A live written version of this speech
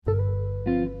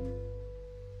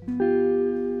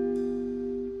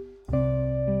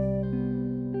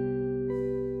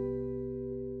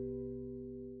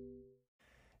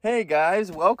Hey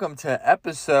guys, welcome to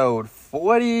episode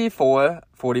 44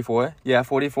 of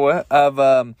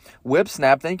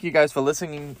Whipsnap. Thank you guys for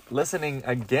listening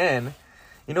again.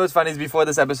 You know what's funny is before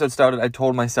this episode started, I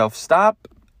told myself, stop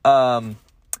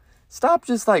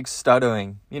just like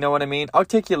stuttering. You know what I mean?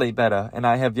 Articulate better. And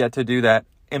I have yet to do that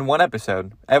in one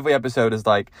episode. Every episode is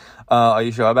like, are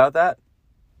you sure about that?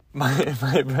 My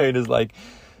brain is like,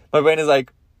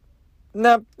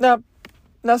 no,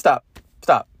 stop.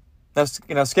 Now,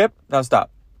 skip. Now,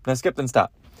 stop. Now, skip, then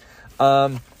stop.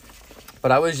 But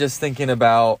I was just thinking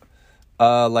about,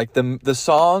 like, the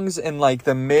songs in, like,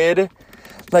 the mid...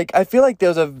 Like, I feel like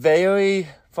there's a very...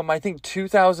 From, I think,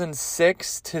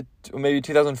 2006 to maybe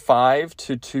 2005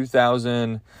 to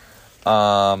 2000...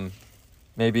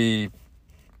 maybe...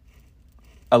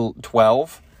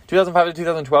 2005 to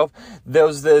 2012, there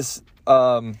was this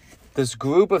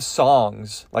group of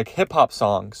songs, like hip-hop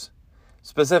songs,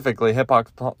 specifically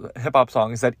hip-hop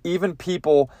songs that even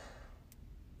people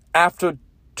after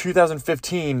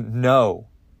 2015 know.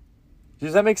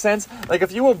 Does that make sense? Like,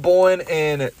 if you were born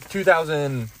in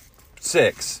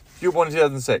 2006,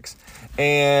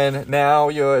 and now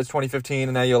it's 2015,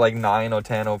 and now you're like 9 or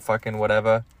 10 or fucking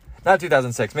whatever. Not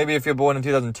 2006. Maybe if you're born in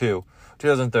 2002,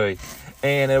 2003,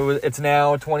 and it's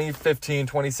now 2015,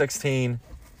 2016.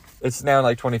 It's now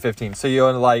like 2015. So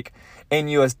you're like in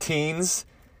your teens,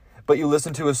 but you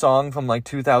listen to a song from like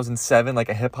 2007, like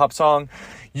a hip hop song,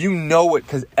 you know it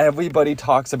because everybody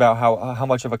talks about how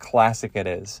much of a classic it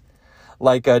is.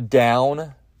 Like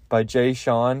Down by Jay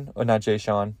Sean, or not Jay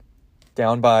Sean,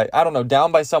 Down by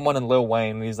someone in Lil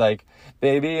Wayne. And he's like,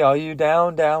 baby, are you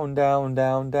down, down, down,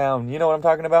 down, down? You know what I'm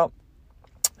talking about?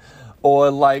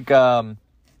 Or like,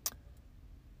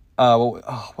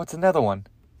 what's another one?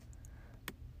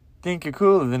 Think you're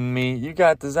cooler than me. You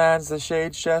got designs, the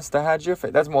shades just to hide your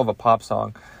face. That's more of a pop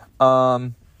song.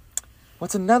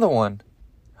 What's another one?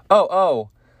 Oh.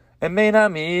 It may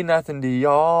not mean nothing to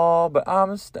y'all, but I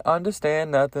must understand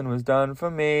nothing was done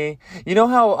for me. You know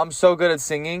how I'm so good at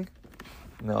singing?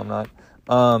 No, I'm not.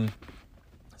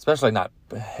 Especially not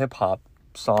hip-hop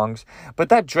songs. But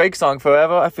that Drake song,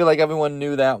 Forever, I feel like everyone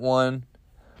knew that one.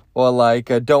 Or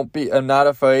like, I'm Not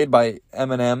Afraid by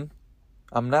Eminem.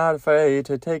 I'm not afraid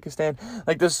to take a stand.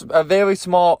 Like this, a very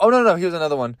small... Oh, no, here's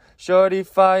another one. Shorty's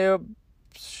fire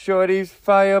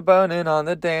burning on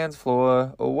the dance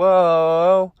floor. Oh,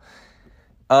 whoa.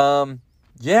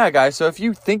 Yeah, guys, so if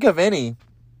you think of any,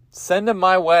 send them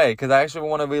my way, because I actually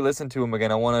want to re-listen to them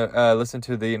again. I want to listen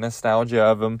to the nostalgia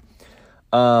of them.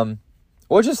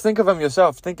 Or just think of them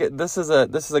yourself. This is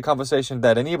a conversation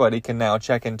that anybody can now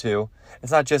check into.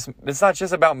 It's not just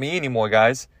about me anymore,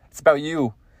 guys. It's about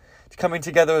you. Coming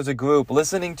together as a group,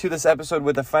 listening to this episode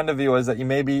with a friend of yours that you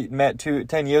maybe met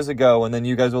 10 years ago, and then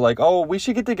you guys were like, oh, we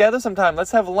should get together sometime,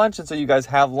 let's have lunch. And so you guys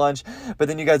have lunch, but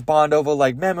then you guys bond over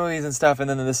like memories and stuff, and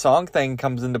then the song thing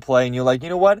comes into play, and you're like, you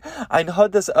know what, I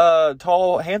heard this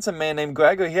tall handsome man named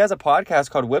Gregory, he has a podcast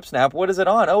called Whipsnap. What is it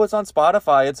on? Oh, it's on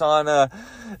Spotify, it's on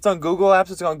Google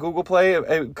Apps, it's on Google Play,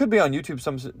 it could be on YouTube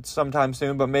sometime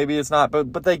soon, but maybe it's not.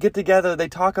 But they get together, they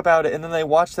talk about it, and then they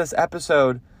watch this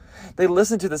episode. They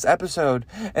listen to this episode,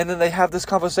 and then they have this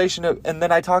conversation, and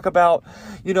then I talk about,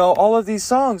 all of these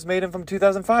songs made him from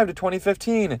 2005 to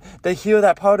 2015. They hear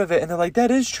that part of it, and they're like,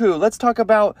 that is true. Let's talk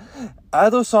about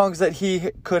other songs that he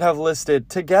could have listed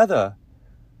together.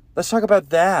 Let's talk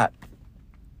about that.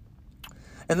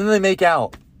 And then they make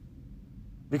out.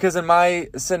 Because in my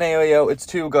scenario, it's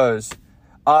two girls,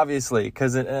 obviously.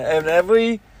 Because in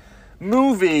every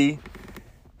movie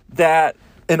that...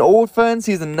 an old friend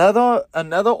sees another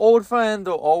old friend,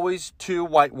 there are always two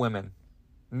white women.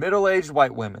 Middle-aged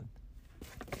white women.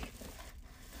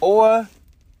 Or,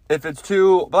 if it's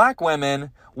two black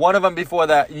women, one of them before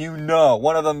that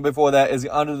is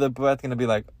under the breath going to be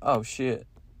like, oh shit.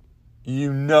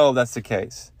 That's the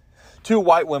case. Two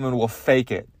white women will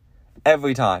fake it.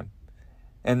 Every time.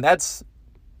 And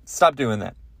stop doing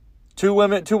that. Two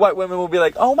white women will be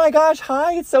like, oh my gosh,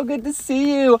 hi, it's so good to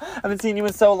see you. I haven't seen you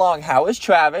in so long. How is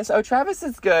Travis? Oh, Travis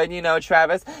is good.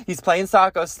 Travis, he's playing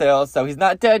soccer still, so he's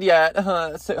not dead yet.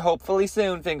 So hopefully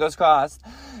soon, fingers crossed.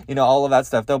 All of that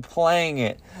stuff. They're playing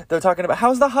it. They're talking about,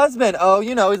 how's the husband? Oh,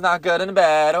 he's not good in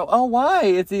bed. Oh, why?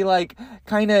 Is he like,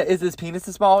 is his penis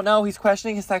too small? No, he's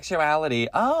questioning his sexuality.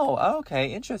 Oh,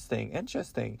 okay, interesting.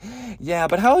 Yeah,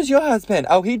 but how is your husband?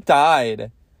 Oh, he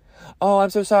died. Oh, I'm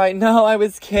so sorry. No, I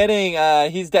was kidding.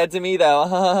 He's dead to me,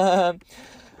 though.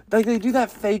 Like, they do that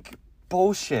fake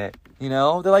bullshit,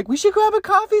 They're like, we should grab a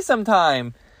coffee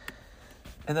sometime.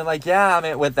 And they're like, yeah,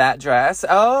 I'm with that dress.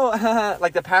 Oh,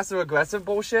 like the passive-aggressive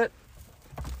bullshit.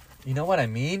 You know what I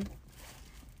mean?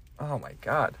 Oh, my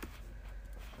God.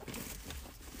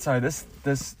 sorry,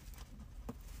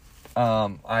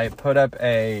 I put up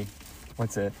a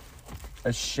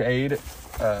shade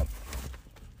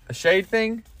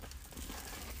thing.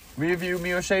 Review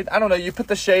mirror shade. I don't know. You put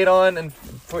the shade on and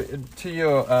put to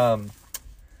your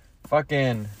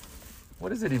fucking,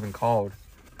 what is it even called?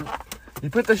 You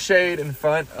put the shade in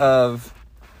front of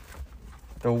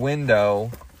the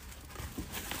window.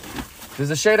 There's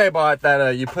a shade I bought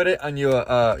that you put it on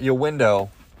your window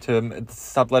to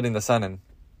stop letting the sun in.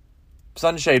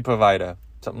 Sunshade provider,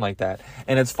 something like that,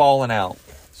 and it's fallen out.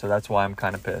 So that's why I'm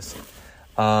kind of pissed.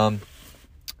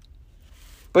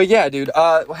 But yeah, dude.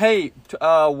 Hey,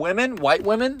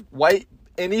 white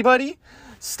anybody,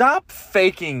 stop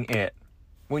faking it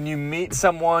when you meet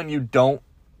someone you don't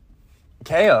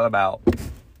care about.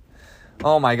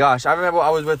 Oh my gosh. I remember I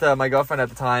was with my girlfriend at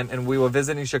the time, and we were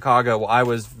visiting Chicago. Well, I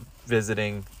was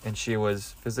visiting, and she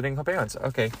was visiting her parents.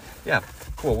 Okay. Yeah.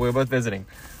 Cool. We were both visiting.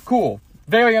 Cool.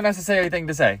 Very unnecessary thing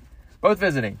to say. Both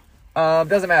visiting.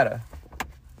 Doesn't matter.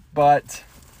 But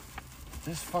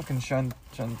just fucking shun.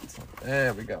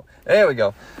 There we go.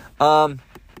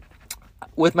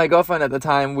 With my girlfriend at the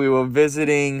time, we were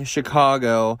visiting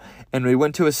Chicago, and we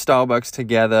went to a Starbucks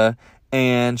together,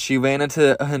 and she ran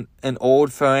into an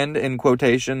old friend, in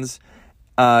quotations,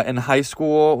 in high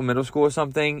school or middle school or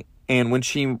something, and when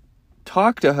she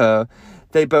talked to her,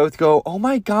 they both go, "Oh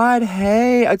my God,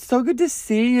 hey, it's so good to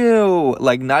see you."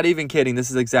 Like, not even kidding. This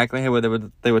is exactly how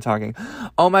they were talking.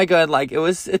 "Oh my God, like,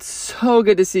 it's so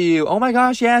good to see you. Oh my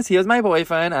gosh, yes, here's my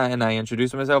boyfriend." And I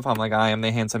introduced myself. I'm like, "I am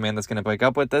the handsome man that's going to break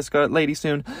up with this lady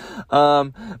soon."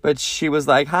 But she was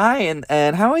like, "Hi, and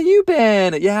how have you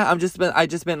been?" "Yeah, I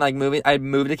just been like moving. I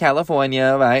moved to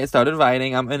California, right? I started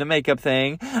writing. I'm in a makeup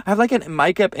thing. I have like a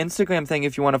makeup Instagram thing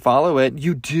if you want to follow it."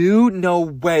 "You do? No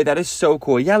way. That is so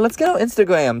cool. Yeah, let's get on Instagrams."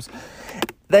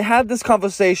 They had this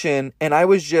conversation, and I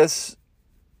was just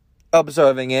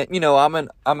observing it. You know, I'm an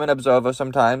observer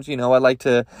sometimes. You know, I like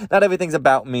to, not everything's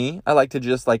about me. I like to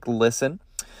just like listen,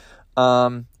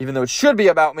 even though it should be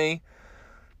about me.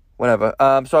 Whatever.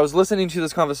 So I was listening to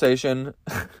this conversation,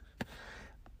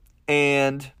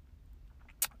 and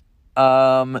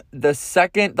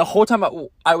the whole time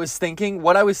I was thinking,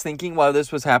 what I was thinking while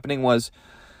this was happening was,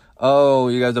 "Oh,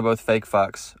 you guys are both fake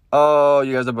fucks. Oh,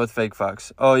 you guys are both fake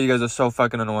fucks. Oh, you guys are so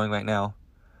fucking annoying right now."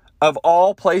 Of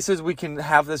all places we can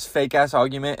have this fake ass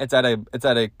argument, it's at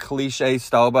a cliche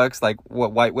Starbucks, like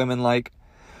what white women like.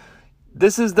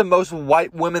 This is the most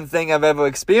white women thing I've ever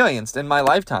experienced in my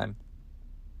lifetime.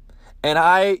 And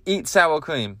I eat sour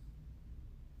cream.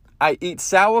 I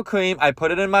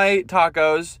put it in my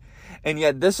tacos, and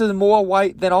yet this is more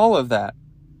white than all of that.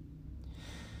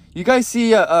 You guys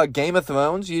see Game of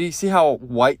Thrones? You see how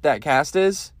white that cast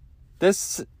is?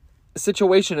 This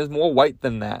situation is more white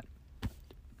than that.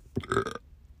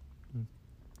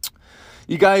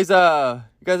 You guys ever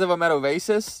met a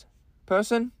racist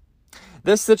person?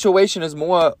 This situation is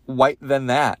more white than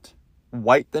that.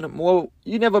 You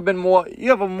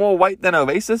ever more white than a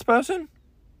racist person?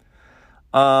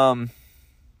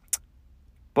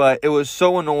 But it was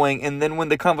so annoying. And then when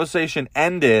the conversation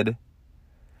ended,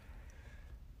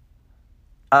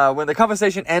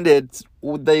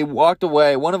 they walked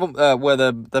away. One of them, where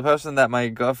the person that my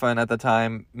girlfriend at the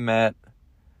time met,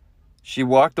 she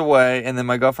walked away, and then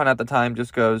my girlfriend at the time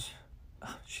just goes,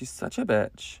 "Oh, she's such a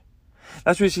bitch."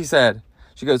 That's what she said.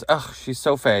 She goes, "Oh, she's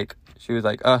so fake." She was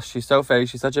like, "Oh, she's so fake.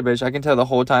 She's such a bitch." I can tell the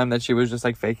whole time that she was just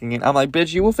like faking it. I'm like,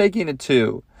 "Bitch, you were faking it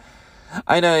too.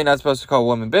 I know you're not supposed to call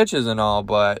women bitches and all,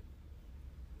 but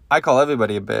I call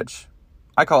everybody a bitch.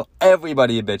 I call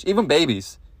everybody a bitch. Even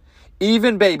babies.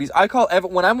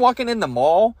 When I'm walking in the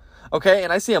mall, okay,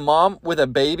 and I see a mom with a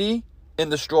baby in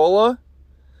the stroller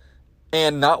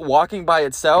and not walking by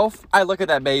itself, I look at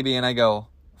that baby and I go,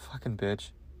 fucking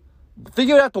bitch.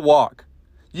 Figure out to walk.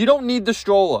 You don't need the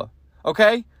stroller,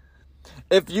 okay?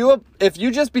 If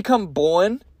you just become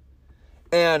born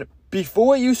and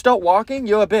before you start walking,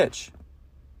 you're a bitch.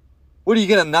 What are you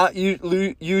gonna not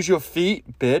use your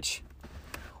feet, bitch?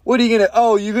 What are you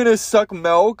gonna, you're gonna suck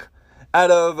milk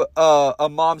out of a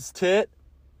mom's tit?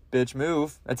 Bitch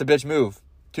move. That's a bitch move.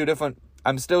 Two different,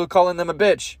 I'm still calling them a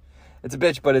bitch. It's a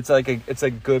bitch, but it's a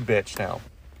good bitch now.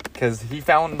 Because he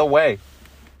found the way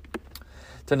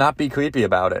to not be creepy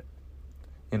about it.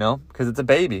 You know? Because it's a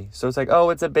baby. So it's like, oh,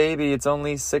 it's a baby. It's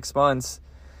only 6 months.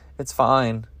 It's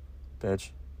fine.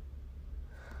 Bitch.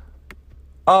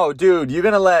 Oh, dude, you're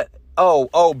gonna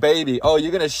baby. Oh,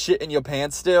 you're gonna shit in your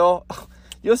pants still?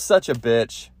 You're such a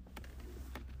bitch.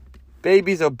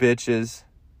 Babies are bitches.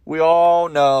 We all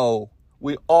know.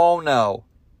 You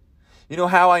know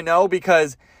how I know?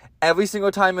 Because every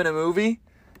single time in a movie,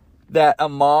 that a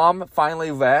mom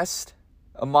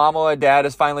or a dad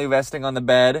is finally resting on the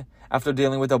bed after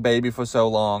dealing with their baby for so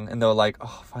long, and they're like,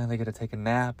 oh, finally get to take a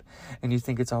nap, and you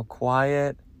think it's all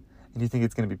quiet, and you think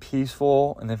it's going to be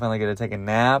peaceful, and they finally get to take a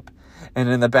nap, and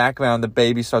in the background, the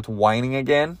baby starts whining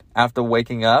again after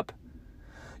waking up.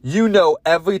 You know,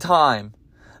 every time,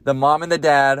 the mom and the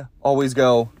dad always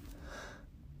go,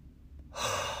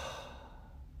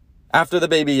 after the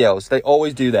baby yells. They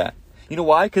always do that. You know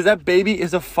why? Because that baby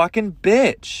is a fucking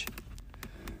bitch.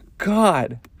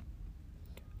 God.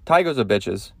 Tigers are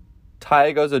bitches.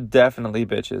 Tigers are definitely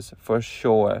bitches, for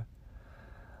sure.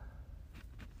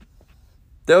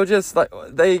 They'll just, like,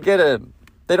 they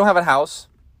don't have a house.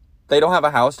 They don't have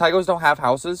a house. Tigers don't have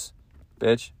houses.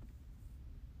 Bitch.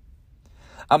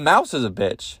 A mouse is a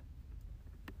bitch.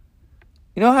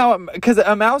 You know how, because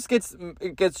a mouse gets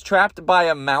trapped by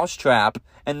a mouse trap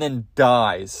and then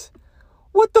dies.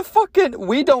 What the fucking,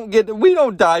 we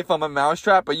don't die from a mouse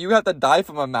trap, but you have to die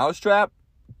from a mouse trap?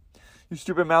 You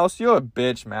stupid mouse, you're a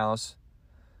bitch, mouse.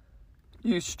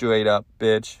 You straight up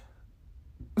bitch.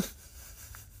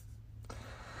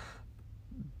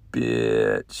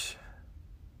 Bitch.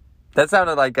 That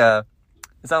sounded like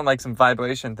some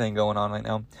vibration thing going on right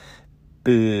now.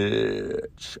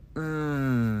 Bitch.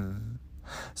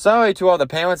 Sorry to all the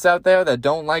parents out there that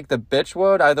don't like the bitch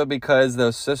word, either because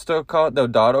their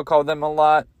daughter called them a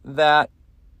lot that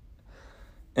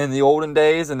in the olden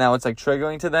days, and now it's like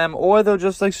triggering to them, or they're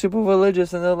just like super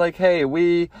religious and they're like, hey,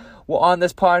 we were on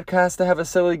this podcast to have a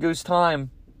silly goose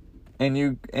time,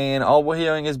 and all we're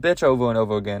hearing is bitch over and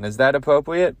over again. Is that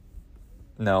appropriate?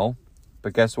 No.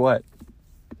 But guess what?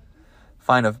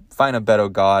 Find a better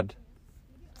God.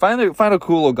 Find a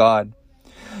cooler God.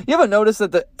 You ever notice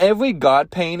that every God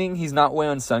painting, he's not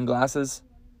wearing sunglasses?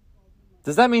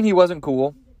 Does that mean he wasn't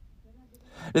cool?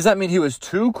 Does that mean he was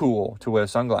too cool to wear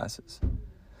sunglasses?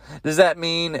 Does that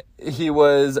mean he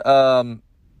was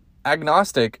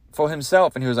agnostic for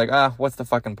himself and he was like, what's the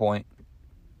fucking point?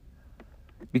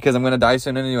 Because I'm going to die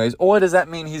soon anyways. Or does that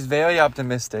mean he's very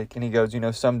optimistic and he goes,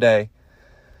 someday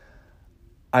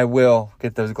I will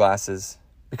get those glasses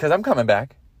because I'm coming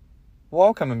back. We're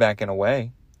all coming back in a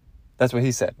way. That's what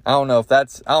he said. I don't know if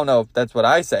that's what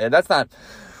I say. That's not,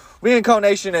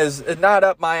 reincarnation is not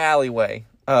up my alleyway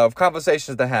of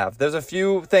conversations to have. There's a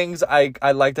few things I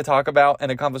like to talk about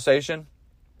in a conversation,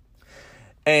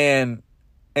 and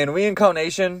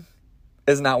reincarnation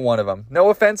is not one of them.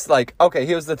 No offense. Like, okay,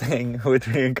 here's the thing with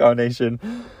reincarnation.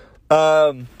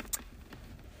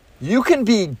 You can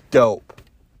be dope.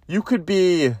 You could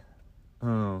be,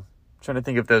 trying to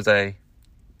think if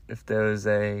there's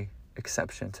a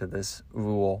exception to this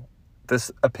rule,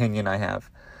 this opinion I have.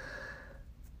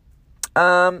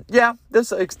 Yeah, there's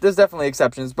definitely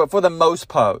exceptions, but for the most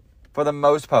part,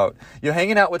 you're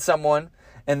hanging out with someone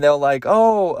and they're like,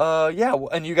 yeah,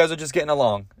 and you guys are just getting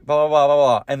along, blah, blah, blah, blah,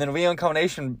 blah. And then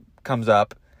reincarnation comes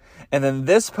up, and then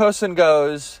this person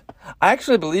goes, I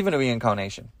actually believe in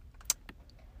reincarnation.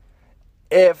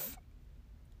 For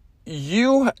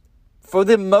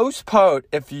the most part,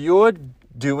 if you're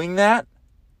doing that,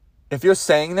 if you're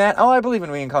saying that, I believe in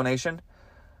reincarnation,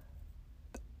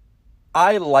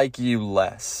 I like you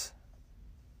less.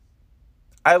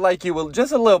 I like you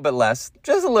just a little bit less.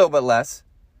 Just a little bit less.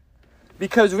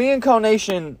 Because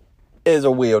reincarnation is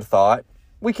a weird thought.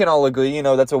 We can all agree,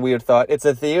 that's a weird thought. It's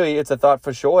a theory. It's a thought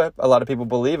for sure. A lot of people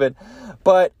believe it.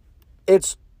 But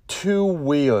it's too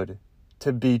weird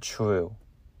to be true.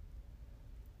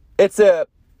 It's an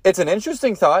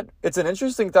interesting thought. It's an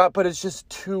interesting thought, but it's just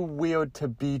too weird to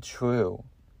be true.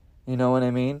 You know what I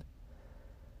mean?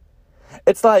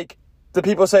 It's like the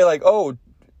people say like,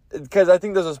 because I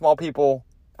think there's a small people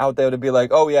out there to be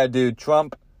like, oh yeah, dude,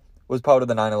 Trump was part of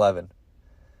the 9/11.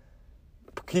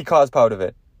 He caused part of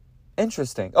it.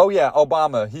 Interesting. Oh yeah,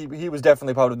 Obama, he was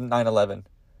definitely part of the 9/11.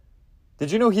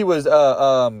 Did you know he was,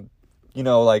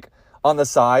 like on the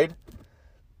side,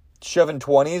 shoving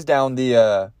 20s down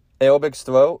the Arabic's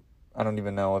throat? I don't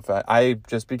even know if I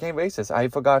just became racist. I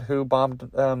forgot who bombed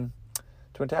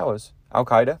Twin Towers.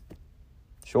 Al-Qaeda?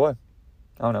 Sure.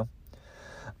 I don't know.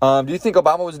 Do you think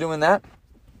Obama was doing that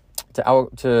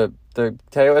to the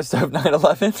terrorists of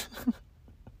 9/11?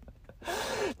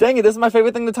 Dang it, this is my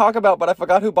favorite thing to talk about, but I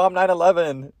forgot who bombed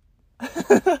 9/11.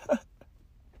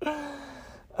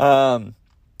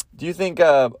 Do you think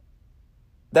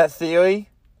that theory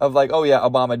of like, oh yeah,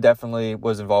 Obama definitely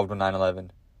was involved with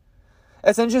 9/11?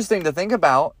 It's interesting to think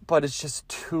about, but it's just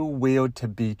too weird to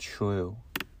be true.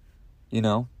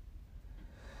 Now,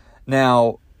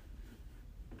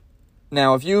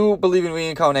 if you believe in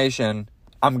reincarnation,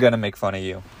 I'm going to make fun of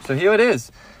you. So here it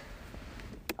is.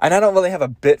 And I don't really have a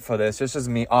bit for this. It's just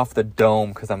me off the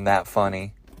dome because I'm that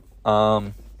funny.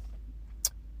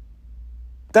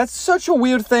 That's such a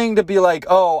weird thing to be like,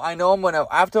 oh, I know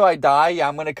after I die, yeah,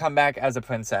 I'm going to come back as a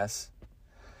princess.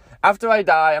 After I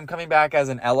die, I'm coming back as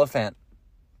an elephant.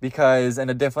 Because in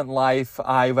a different life,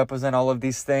 I represent all of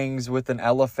these things with an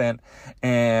elephant.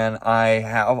 And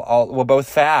we're both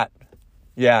fat.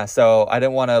 Yeah, so I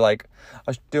didn't want to, I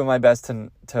was doing my best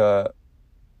to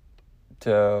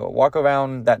walk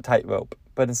around that tightrope.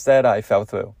 But instead, I fell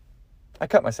through. I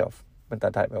cut myself with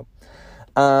that tightrope.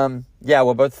 Yeah,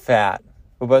 we're both fat.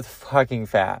 We're both fucking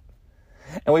fat.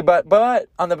 And but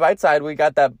on the bright side, we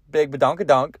got that big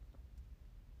badonkadonk.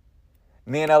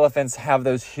 Me and elephants have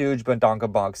those huge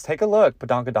badonkadonks. Take a look,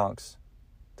 badonkadonks.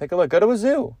 Take a look. Go to a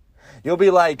zoo. You'll be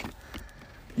like,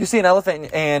 you see an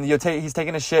elephant and he's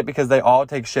taking a shit because they all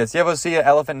take shits. You ever see an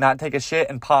elephant not take a shit?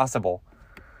 Impossible.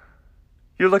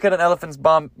 You look at an elephant's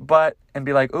butt and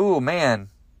be like, ooh, man,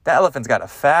 that elephant's got a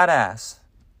fat ass.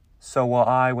 So will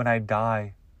I when I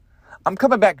die. I'm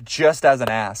coming back just as an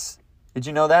ass. Did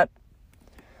you know that?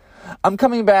 I'm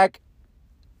coming back,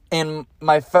 and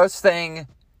my first thing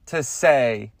to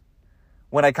say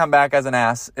when I come back as an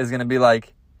ass is going to be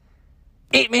like,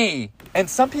 eat me. And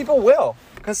some people will,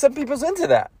 because some people's into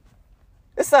that.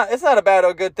 It's not a bad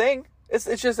or good thing. It's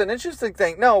just an interesting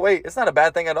thing. No, wait, it's not a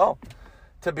bad thing at all.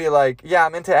 To be like, yeah,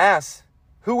 I'm into ass.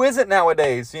 Who isn't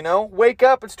nowadays, Wake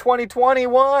up, it's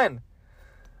 2021.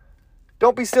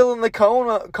 Don't be still in the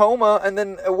coma and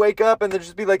then wake up and then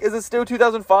just be like, is it still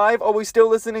 2005? Are we still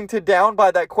listening to Down by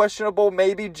that questionable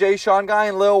maybe Jay Sean guy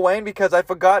and Lil Wayne because I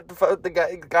forgot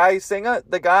the singer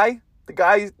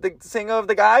of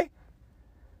the guy?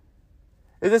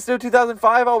 Is it still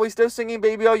 2005? Are we still singing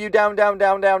Baby Are You Down, Down,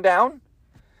 Down, Down, Down?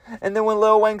 And then when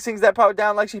Lil Wayne sings that part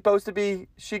down like she's supposed to be,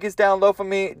 she gets down low for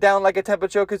me, down like a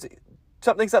temperature because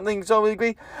something so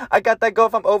degree. I got that girl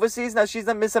from overseas. Now she's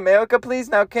a Miss America, please.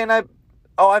 Now can I...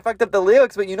 Oh, I fucked up the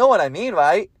lyrics, but you know what I mean,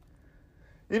 right?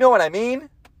 You know what I mean?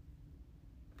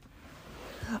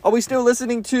 Are we still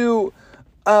listening to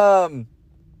You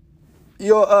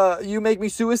Make Me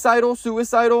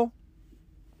Suicidal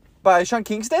by Sean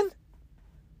Kingston?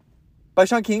 By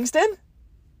Sean Kingston?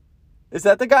 Is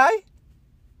that the guy?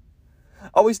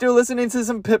 Are we still listening to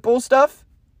some Pitbull stuff?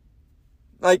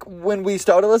 Like when we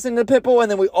started listening to Pitbull and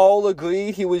then we all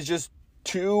agreed he was just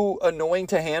too annoying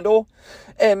to handle.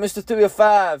 Hey, Mr.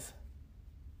 305.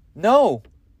 No,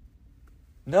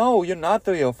 you're not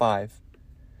 305.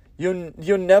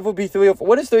 You'll never be 305.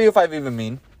 What does 305 even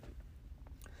mean?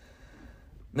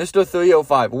 Mr.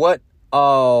 305. What?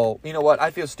 Oh, you know what? I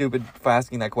feel stupid for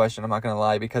asking that question. I'm not going to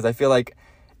lie, because I feel like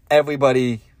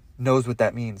everybody knows what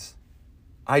that means.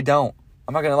 I don't.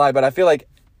 I'm not going to lie, but I feel like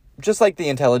just like the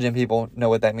intelligent people know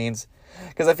what that means.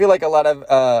 Because I feel like a lot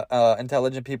of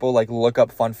intelligent people look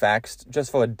up fun facts just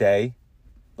for a day.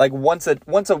 I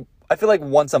feel like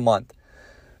once a month.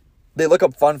 They look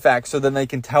up fun facts so then they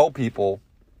can tell people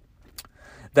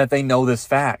that they know this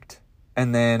fact.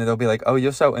 And then they'll be like, oh,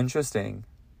 you're so interesting.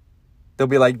 They'll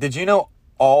be like, did you know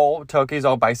all turkeys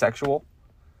are bisexual?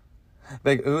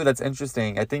 Like, ooh, that's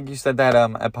interesting. I think you said that a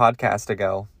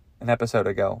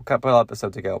couple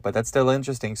episodes ago, but that's still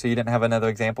interesting. So you didn't have another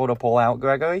example to pull out,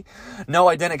 Gregory? No,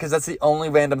 I didn't, because that's the only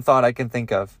random thought I can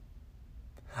think of.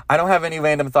 I don't have any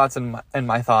random thoughts in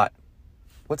my thought.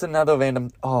 What's another random...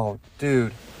 Oh,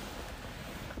 dude.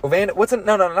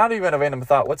 Not even a random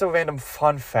thought. What's a random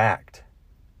fun fact?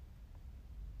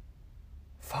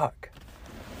 Fuck.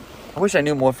 I wish I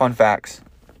knew more fun facts.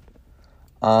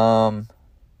 Lloyd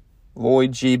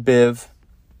G. Biv.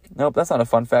 Nope, that's not a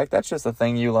fun fact. That's just a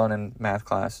thing you learn in math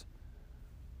class.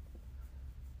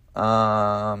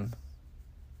 Damn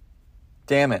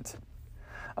it.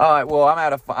 All right, well,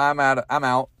 I'm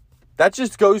out. That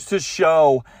just goes to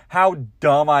show how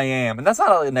dumb I am. And that's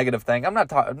not a negative thing. I'm not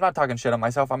talking shit on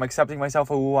myself. I'm accepting myself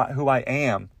for who I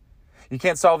am. You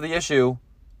can't solve the issue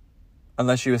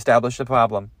unless you establish the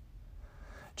problem.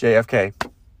 JFK.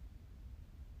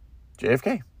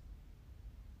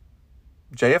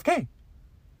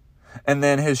 And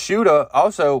then his shooter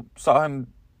also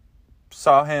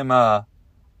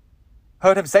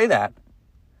heard him say that.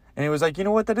 And he was like, you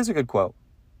know what? That is a good quote.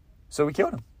 So we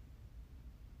killed him.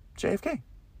 JFK.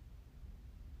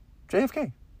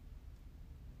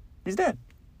 He's dead.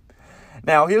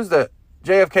 Now, here's the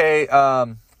JFK.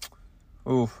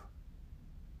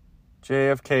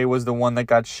 JFK was the one that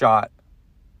got shot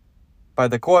by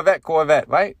the Corvette,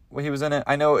 right? When he was in it.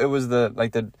 I know it was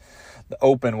the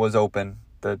open was open.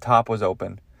 The top was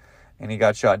open. And he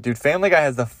got shot. Dude, Family Guy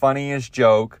has the funniest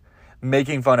joke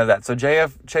making fun of that. So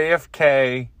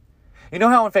JFK, you know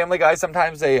how in Family Guy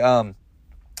sometimes they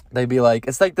they'd be like,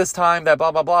 it's like this time that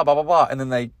blah, blah, blah, blah, blah, blah. And then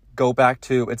they go back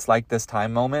to it's like this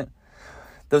time moment.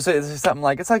 They'll say something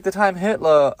like, it's like the time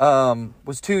Hitler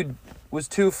was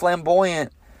too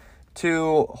flamboyant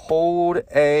to hold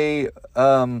a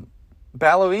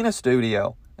ballerina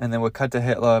studio. And then we'll cut to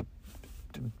Hitler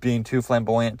being too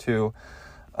flamboyant to,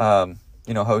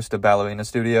 host a ballerina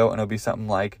studio. And it'll be something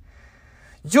like,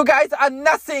 you guys are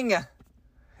nothing.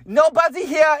 Nobody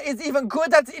here is even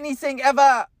good at anything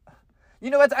ever. You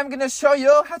know what? I'm going to show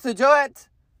you how to do it.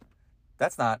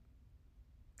 That's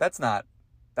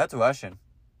Russian.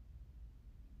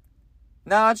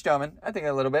 No, it's German. I think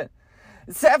a little bit.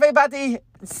 So everybody,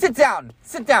 sit down,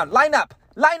 line up.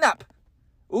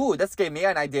 Ooh, that gave me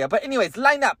an idea. But anyways,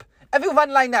 line up.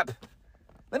 Everyone line up.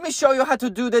 Let me show you how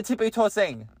to do the tippy toe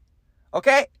thing.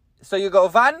 Okay? So you go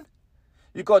 1,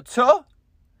 you go 2,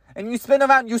 and you spin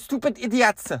around, you stupid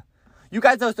idiots. You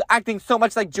guys are acting so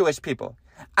much like Jewish people.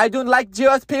 I don't like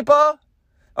Jewish people.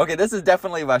 Okay, this is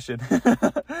definitely Russian.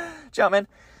 German.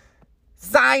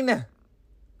 Sign.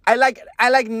 I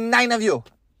like 9 of you.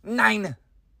 9.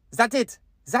 Is that it?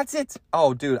 That's it.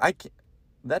 Oh, dude,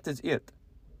 that is it.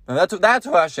 No, that's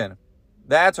Russian.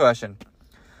 That's Russian.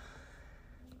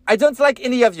 I don't like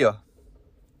any of you.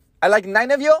 I like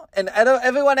 9 of you, and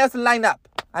everyone else line up.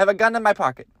 I have a gun in my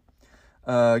pocket.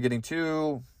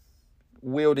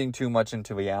 Wielding too much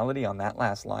into reality on that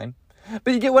last line.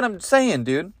 But you get what I'm saying,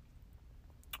 dude.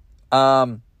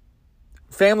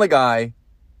 Family Guy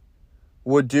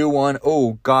would do one.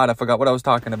 Oh, God, I forgot what I was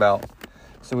talking about.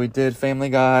 So we did Family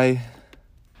Guy.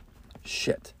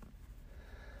 Shit.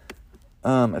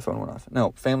 My phone went off.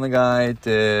 No, Family Guy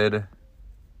did.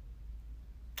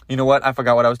 You know what? I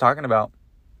forgot what I was talking about.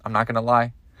 I'm not going to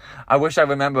lie. I wish I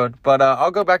remembered. But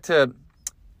I'll go back to.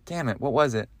 Damn it. What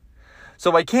was it?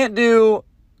 So I can't do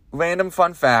random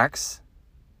fun facts.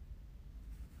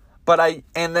 But I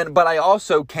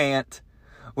also can't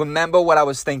remember what I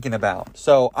was thinking about.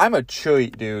 So I'm a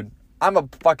treat, dude. I'm a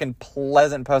fucking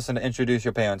pleasant person to introduce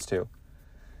your parents to.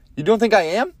 You don't think I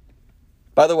am?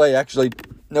 By the way, actually,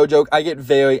 no joke, I get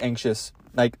very anxious.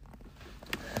 Like,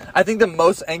 I think the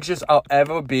most anxious I'll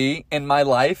ever be in my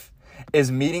life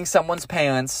is meeting someone's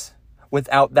parents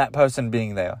without that person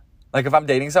being there. Like, if I'm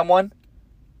dating someone.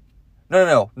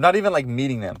 No. Not even like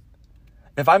meeting them.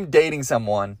 If I'm dating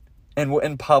someone and we're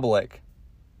in public.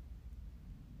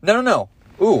 No.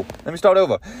 Ooh, let me start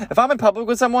over. If I'm in public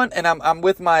with someone and I'm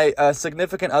with my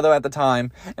significant other at the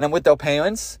time and I'm with their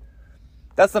parents,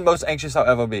 that's the most anxious I'll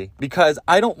ever be. Because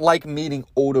I don't like meeting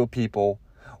older people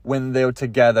when they're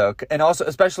together. And also,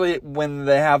 especially when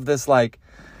they have this, like,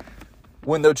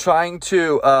 when they're trying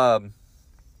to,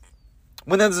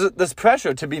 when there's this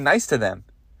pressure to be nice to them.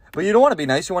 But you don't want to be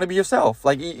nice, you want to be yourself.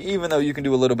 Like, even though you can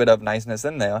do a little bit of niceness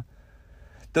in there.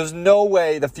 There's no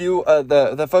way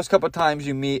the first couple of times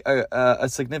you meet a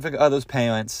significant other's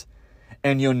parents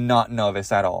and you're not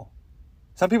nervous at all.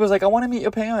 Some people's like, I want to meet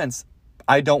your parents.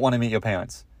 I don't want to meet your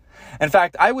parents. In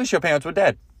fact, I wish your parents were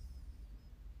dead.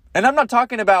 And I'm not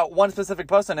talking about one specific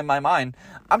person in my mind.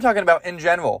 I'm talking about in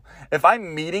general. If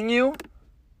I'm meeting you,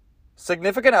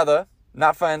 significant other,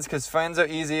 not friends, because friends are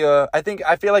easier. I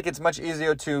feel like it's much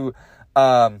easier to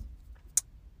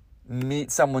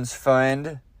meet someone's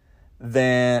friend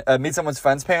than meet someone's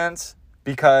friend's parents,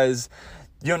 because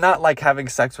you're not like having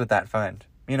sex with that friend.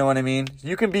 You know what I mean?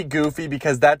 You can be goofy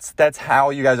because that's how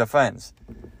you guys are friends.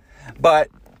 But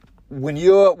when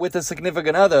you're with a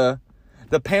significant other,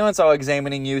 the parents are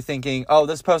examining you thinking, oh,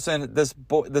 this person, this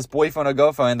boyfriend or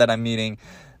girlfriend that I'm meeting,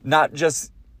 not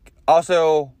just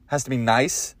also has to be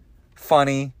nice,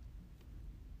 funny,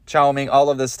 charming, all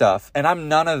of this stuff. And I'm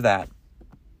none of that.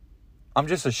 I'm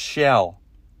just a shell.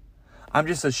 I'm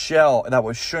just a shell that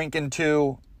would shrink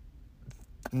into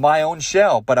my own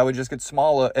shell, but I would just get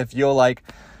smaller if you're like,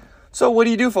 so what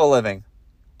do you do for a living?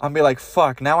 I'll be like,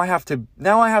 fuck, now I have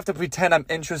to pretend I'm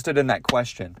interested in that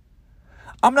question.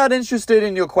 I'm not interested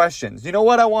in your questions. You know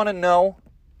what I want to know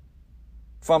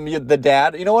from the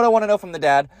dad? You know what I want to know from the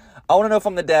dad? I want to know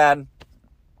from the dad,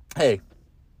 hey,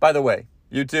 by the way,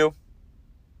 you two,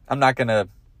 I'm not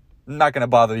gonna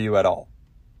bother you at all.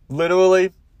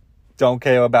 Literally, don't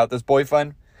care about this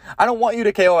boyfriend. I don't want you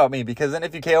to care about me, because then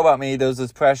if you care about me, there's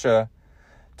this pressure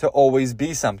to always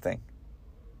be something.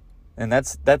 And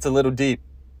that's a little deep.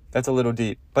 That's a little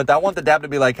deep. But I want the dad to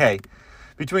be like, hey,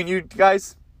 between you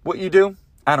guys, what you do,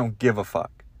 I don't give a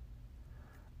fuck.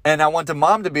 And I want the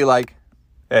mom to be like,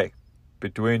 hey,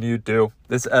 between you two.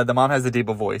 The mom has a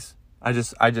deeper voice.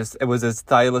 It was a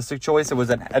stylistic choice. It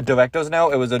was a director's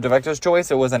note. It was a director's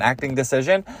choice. It was an acting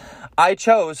decision. I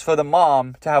chose for the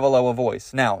mom to have a lower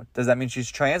voice. Now, does that mean she's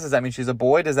trans? Does that mean she's a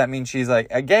boy? Does that mean she's like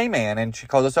a gay man and she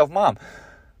calls herself mom?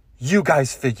 You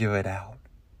guys figure it out.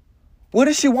 What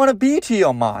does she want to be to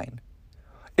your mind?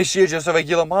 Is she just a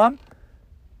regular mom?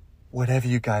 Whatever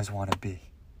you guys want to be.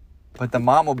 But the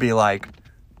mom will be like,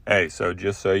 hey, so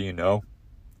just so you know,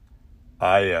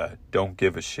 I don't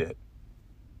give a shit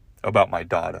about my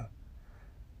daughter.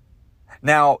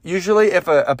 Now, usually if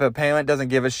a parent doesn't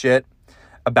give a shit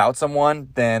about someone,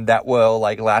 then that will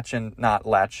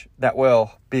that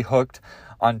will be hooked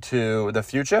onto the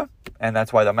future, and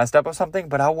that's why they're messed up or something.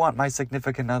 But I want my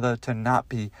significant other to not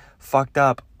be fucked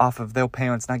up off of their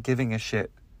parents not giving a shit.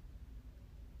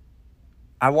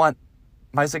 I want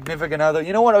my significant other,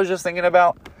 you know what I was just thinking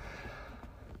about?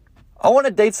 I want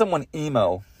to date someone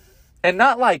emo. And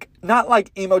not like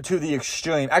emo to the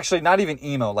extreme. Actually, not even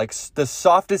emo. Like the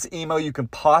softest emo you can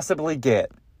possibly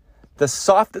get.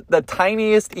 The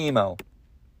tiniest emo.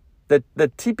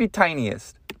 The teepee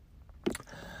tiniest.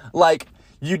 Like,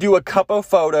 you do a couple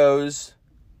photos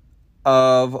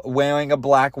of wearing a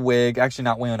black wig. Actually,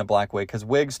 not wearing a black wig, because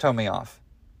wigs turn me off.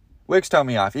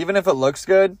 Even if it looks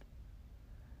good.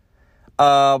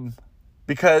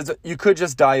 Because you could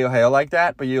just dye your hair like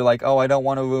that, but you're like, oh, I don't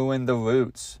want to ruin the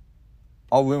roots.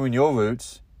 I'll ruin your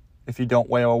roots if you don't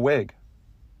wear a wig.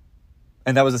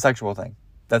 And that was a sexual thing.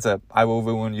 I will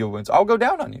ruin your roots. I'll go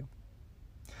down on you.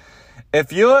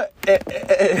 If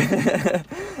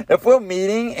we're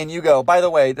meeting and you go, by the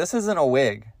way, this isn't a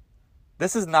wig.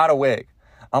 This is not a wig.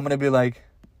 I'm going to be like,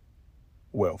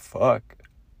 well, fuck.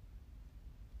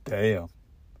 Damn.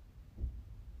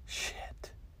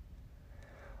 Shit.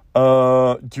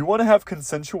 Do you want to have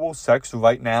consensual sex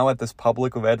right now at this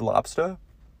public Red Lobster?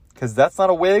 Because that's not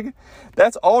a wig.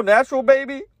 That's all natural,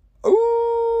 baby.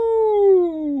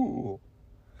 Ooh.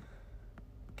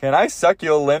 Can I suck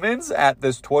your lemons at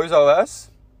this Toys R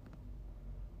Us?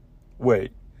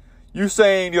 Wait. You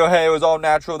saying your hair is all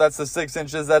natural, that's the 6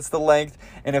 inches, that's the length,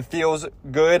 and it feels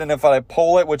good, and if I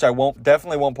pull it, which I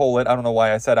definitely won't pull it, I don't know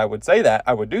why I said I would say that,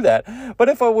 I would do that, but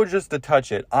if I were just to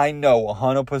touch it, I know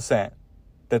 100%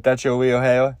 that that's your real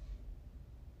hair.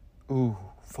 Ooh,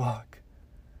 fuck.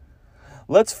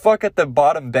 Let's fuck at the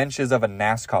bottom benches of a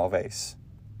NASCAR race.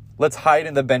 Let's hide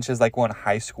in the benches like we're in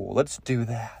high school. Let's do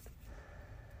that.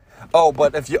 Oh,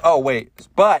 but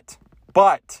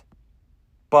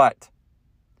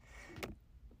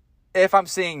if I'm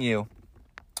seeing you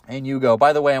and you go,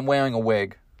 by the way, I'm wearing a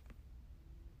wig.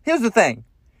 Here's the thing.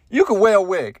 You can wear a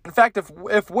wig. In fact,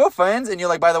 if we're friends and you're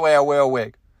like, by the way, I wear a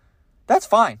wig. That's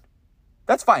fine.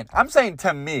 That's fine. I'm saying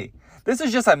to me. This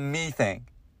is just a me thing.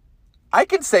 I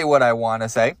can say what I want to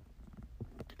say.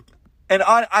 And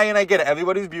I get it.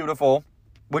 Everybody's beautiful,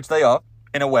 which they are,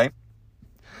 in a way.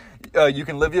 You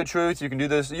can live your truth. You can do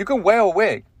this. You can wear a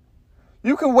wig.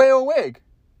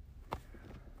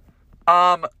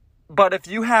 But if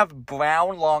you have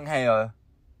brown long hair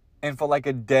and for like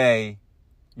a day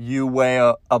you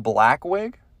wear a black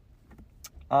wig,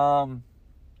 those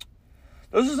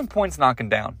are some points knocking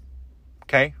down.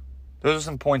 Okay? Those are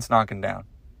some points knocking down.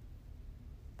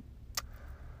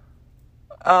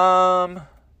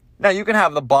 Now you can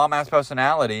have the bomb ass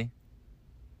personality,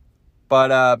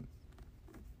 but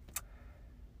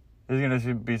there's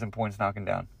gonna be some points knocking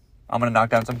down. I'm gonna knock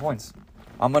down some points.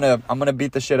 I'm gonna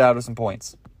beat the shit out of some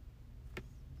points.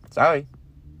 Sorry.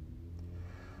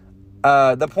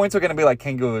 The points are gonna be like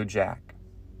Kangaroo Jack,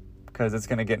 because it's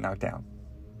gonna get knocked down.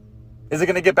 Is it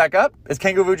gonna get back up? Is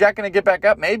Kangaroo Jack gonna get back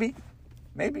up? Maybe.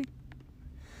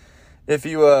 If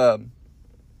you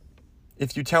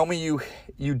tell me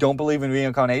you don't believe in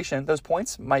reincarnation, those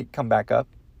points might come back up.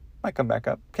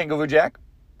 Kangaroo Jack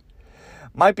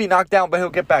might be knocked down, but he'll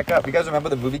get back up. You guys remember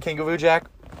the movie Kangaroo Jack?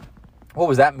 What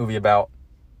was that movie about?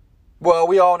 Well,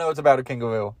 we all know it's about a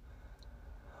kangaroo.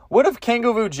 What if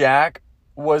Kangaroo Jack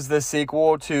was the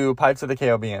sequel to Pirates of the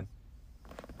Caribbean?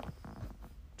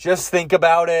 Just think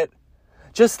about it.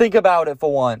 Just think about it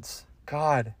for once.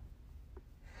 God.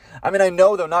 I mean, I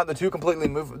know they're not the two completely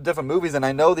different movies, and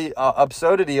I know the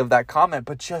absurdity of that comment,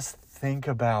 but just think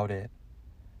about it.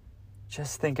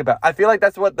 I feel like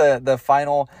that's what the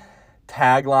final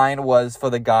tagline was for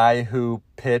the guy who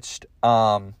pitched,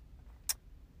 what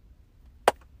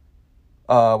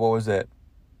was it?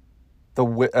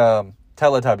 The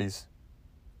Teletubbies.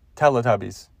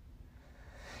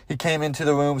 He came into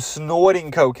the room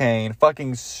snorting cocaine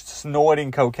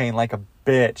like a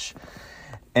bitch.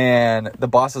 And the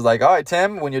boss is like, all right,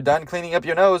 Tim, when you're done cleaning up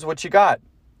your nose, what you got?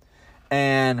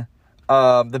 And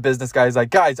the business guy is like,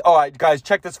 guys, all right, guys,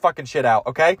 check this fucking shit out,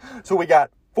 okay? So we got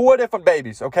 4 different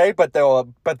babies, okay? But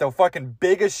they're fucking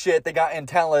big as shit. They got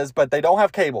antennas, but they don't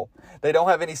have cable. They don't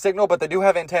have any signal, but they do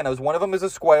have antennas. One of them is a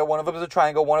square, one of them is a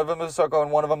triangle, one of them is a circle,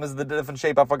 and one of them is the different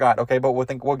shape I forgot, okay? But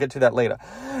we'll get to that later.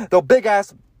 They're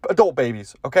big-ass adult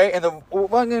babies, okay? And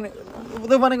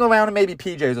they're running around in maybe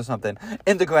PJs or something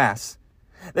in the grass.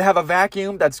 They have a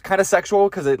vacuum that's kind of sexual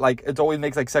because it always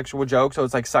makes like sexual jokes, so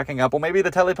it's like sucking up. Or maybe the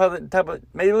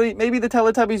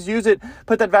Teletubbies use it,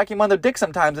 put that vacuum on their dick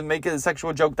sometimes and make it a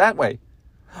sexual joke that way.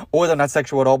 Or they're not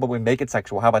sexual at all, but we make it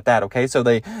sexual. How about that? Okay, so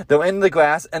they're in the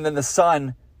grass, and then the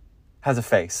sun has a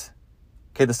face.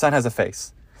 Okay, the sun has a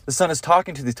face. The sun is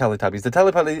talking to these Teletubbies. The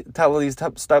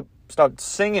Teletubbies start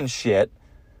singing shit.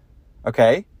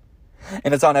 Okay,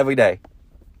 and it's on every day,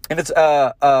 and it's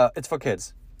for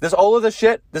kids. All of this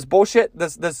shit, this bullshit,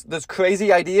 this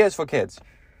crazy idea is for kids.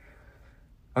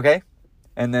 Okay?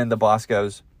 And then the boss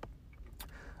goes,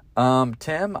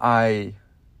 Tim, I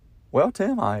don't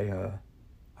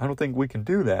think we can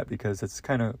do that because it's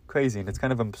kind of crazy and it's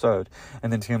kind of absurd.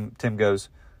 And then Tim goes,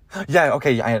 yeah,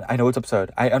 okay, I know it's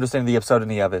absurd. I understand the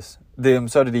absurdity of it.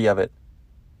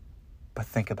 But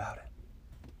think about it.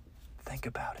 Think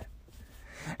about it.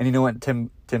 And you know what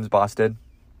Tim's boss did?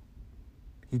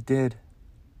 He did.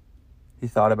 He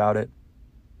thought about it.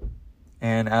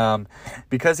 And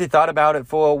because he thought about it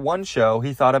for one show,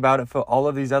 he thought about it for all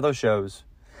of these other shows.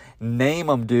 Name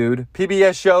them, dude.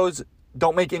 PBS shows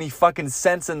don't make any fucking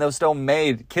sense and they're still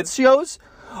made. Kids shows?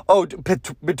 Oh,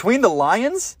 Between the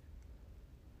Lions?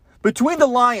 Between the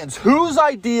Lions, whose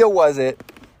idea was it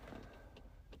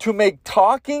to make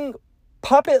talking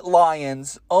puppet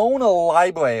lions own a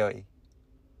library?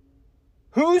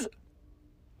 Whose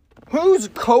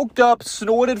coked up,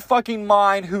 snorted fucking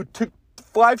mind who took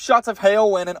 5 shots of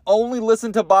heroin and only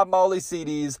listened to Bob Marley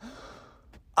CDs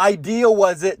idea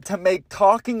was it to make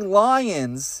talking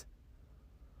lions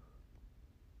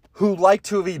who like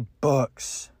to read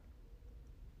books?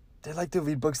 They like to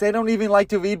read books. They don't even like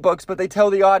to read books, but they tell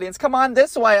the audience, come on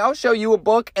this way, I'll show you a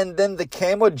book. And then the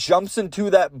camera jumps into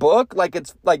that book like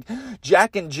it's like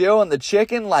Jack and Jill and the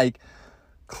chicken, like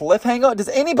cliffhanger. Does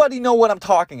anybody know what I'm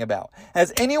talking about?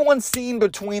 Has anyone seen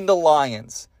Between the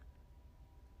Lions?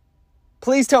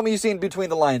 Please tell me you've seen Between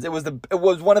the Lions. It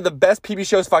was one of the best PB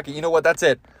shows. Fuck it. You know what? That's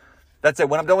it.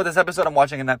 When I'm done with this episode, I'm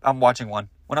watching one.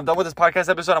 When I'm done with this podcast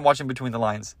episode, I'm watching Between the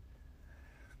Lions.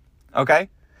 Okay?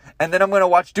 And then I'm going to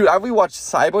watch, dude, I rewatched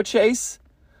Cyber Chase.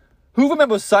 Who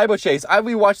remembers Cyber Chase? I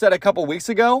rewatched that a couple weeks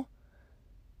ago.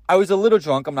 I was a little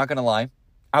drunk, I'm not going to lie.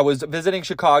 I was visiting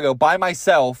Chicago by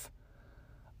myself.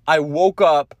 I woke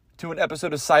up to an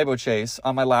episode of Cyber Chase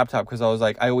on my laptop because I was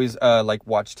like, I always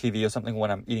watch TV or something when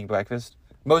I'm eating breakfast.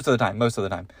 Most of the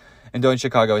time. And during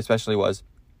Chicago especially was.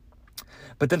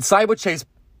 But then Cyber Chase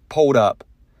pulled up.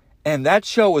 And that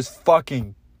show was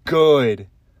fucking good.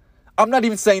 I'm not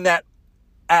even saying that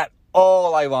at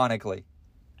all ironically.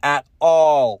 At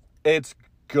all. It's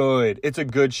good. It's a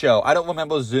good show. I don't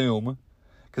remember Zoom.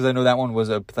 Because I know that one was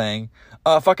a thing.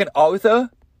 Fucking Arthur.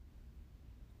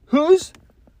 Who's?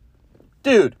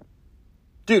 Dude,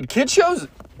 kid shows,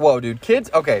 whoa, dude,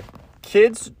 kids,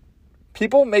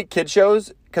 people make kid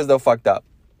shows because they're fucked up.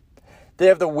 They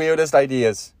have the weirdest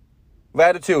ideas.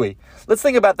 Ratatouille. Let's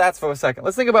think about that for a second.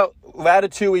 Let's think about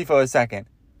Ratatouille for a second.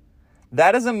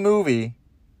 That is a movie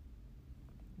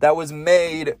that was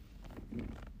made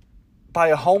by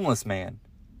a homeless man.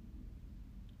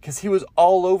 Because he was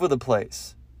all over the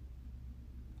place.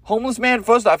 Homeless man,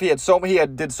 first off, he did so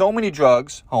many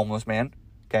drugs, homeless man,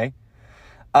 okay?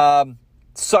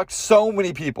 Sucked so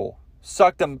many people,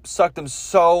 sucked them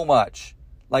so much,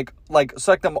 like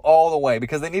sucked them all the way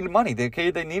because they needed money. They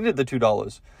needed the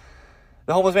 $2.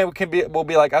 The homeless man will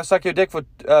be like, I'll suck your dick for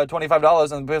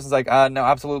 $25, and the person's like, no,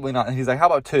 absolutely not. And he's like, how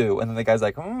about $2? And then the guy's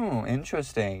like,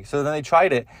 interesting. So then they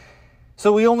tried it.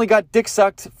 So we only got dick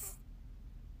sucked.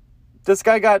 This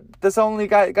homeless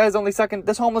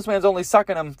man's only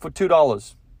sucking him for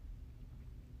 $2.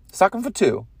 Suck him for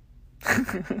 $2.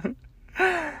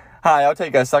 Hi, I'll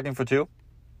take sucking for $2.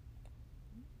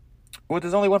 Well,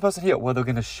 there's only one person here. Well, they're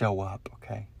going to show up,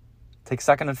 okay? Take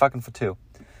sucking and fucking for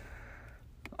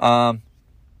 $2.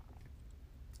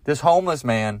 This homeless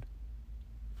man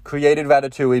created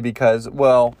Ratatouille because,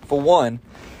 well, for one,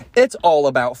 it's all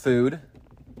about food.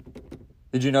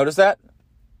 Did you notice that?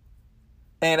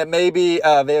 And it may be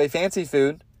very fancy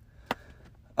food.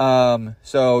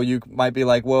 So you might be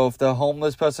like, well, if the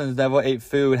homeless person's never ate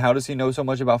food, how does he know so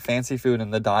much about fancy food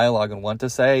and the dialogue and what to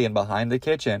say and behind the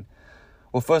kitchen?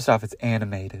 Well, first off, it's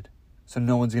animated. So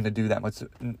no one's going to do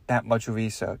that much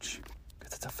research.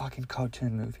 Because it's a fucking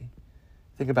cartoon movie.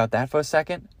 Think about that for a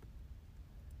second.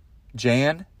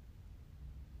 Jan.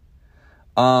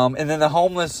 And then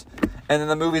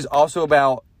the movie's also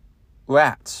about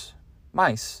rats,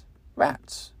 mice,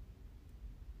 rats,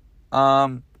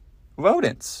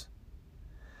 rodents.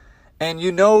 And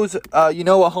you know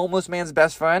a homeless man's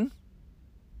best friend?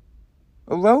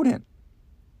 A rodent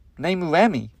named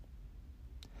Remy.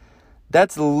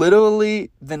 That's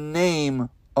literally the name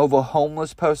of a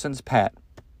homeless person's pet.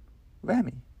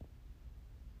 Remy.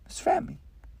 It's Remy.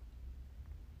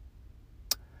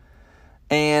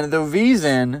 And the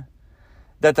reason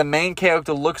that the main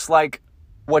character looks like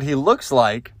what he looks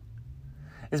like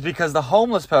is because the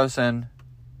homeless person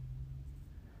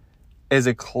is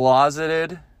a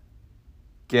closeted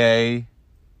gay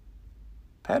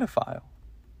pedophile.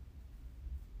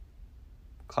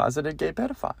 Closeted gay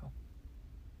pedophile.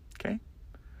 Okay?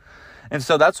 And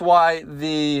so that's why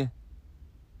the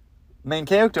main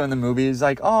character in the movie is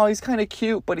like, oh, he's kind of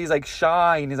cute, but he's like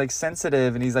shy and he's like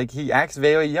sensitive and he acts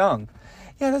very young.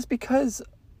 Yeah, that's because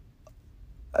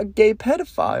a gay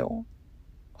pedophile,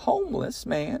 homeless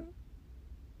man,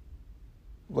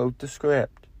 wrote the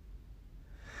script.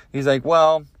 He's like,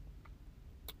 well,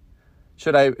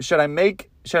 should I make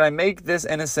this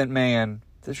innocent man,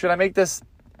 should I make this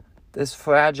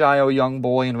fragile young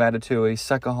boy in Ratatouille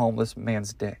suck a homeless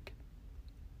man's dick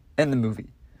in the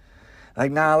movie?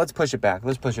 Like, nah, let's push it back.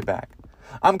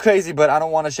 I'm crazy, but I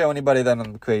don't want to show anybody that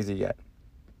I'm crazy yet.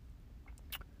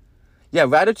 Yeah,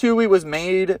 Ratatouille was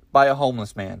made by a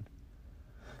homeless man.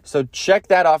 So check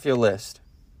that off your list.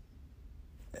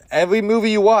 Every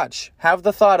movie you watch, have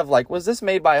the thought of like, was this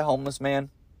made by a homeless man?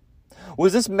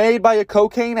 Was this made by a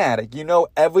cocaine addict? You know,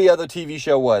 every other TV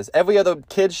show was. Every other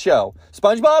kid's show.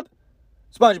 SpongeBob?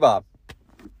 SpongeBob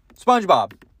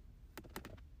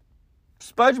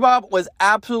was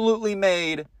absolutely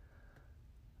made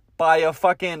by a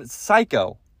fucking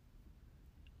psycho.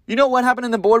 You know what happened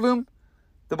in the boardroom?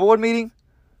 The board meeting?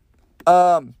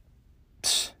 So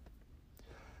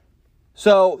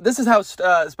this is how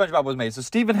SpongeBob was made. So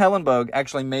Steven Hellenberg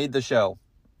actually made the show.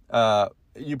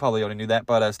 You probably already knew that,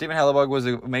 but Steven Hellenberg was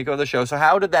the maker of the show. So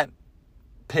how did that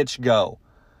pitch go?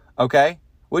 Okay?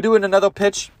 We're doing another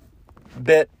pitch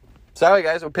bit. Sorry,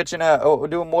 guys. We're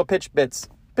doing more pitch bits.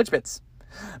 I'm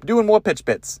doing more pitch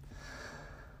bits.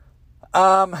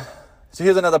 So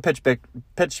here's another pitch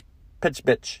bitch.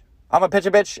 I'm a pitch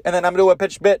a bitch, and then I'm going to do a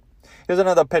pitch bit. Here's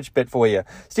another pitch bit for you.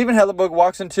 Steven Hellenberg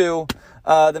walks into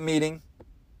the meeting,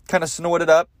 kind of snorted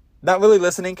up, not really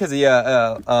listening because he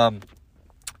has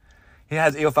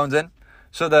earphones in.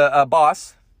 So the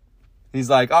boss, he's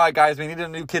like, all right, guys, we need a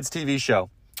new kids' TV show.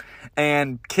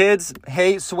 And kids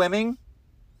hate swimming.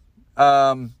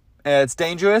 It's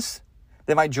dangerous.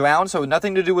 They might drown, so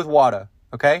nothing to do with water.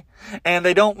 Okay? And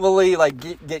they don't really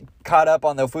get caught up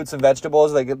on their fruits and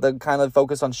vegetables. They kind of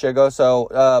focus on sugar.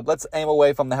 So let's aim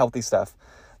away from the healthy stuff,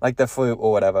 like the fruit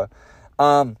or whatever.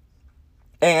 And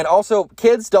also,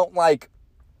 kids don't like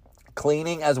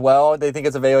cleaning as well. They think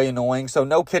it's very annoying. So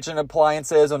no kitchen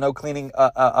appliances or no cleaning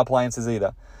appliances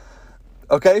either.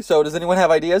 Okay, so does anyone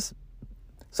have ideas?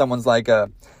 Someone's like, how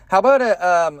about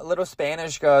a little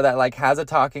Spanish girl that has a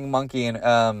talking monkey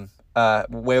and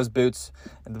wears boots?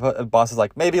 And the boss is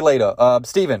like, maybe later.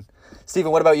 Steven,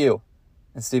 what about you?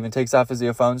 And Steven takes off his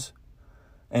earphones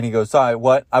and he goes, sorry,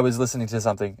 what? I was listening to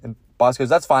something. And boss goes,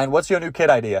 that's fine. What's your new kid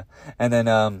idea? And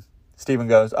then Steven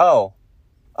goes, oh,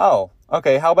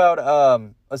 okay. How about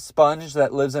a sponge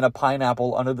that lives in a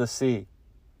pineapple under the sea?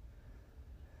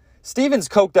 Steven's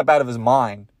coked up out of his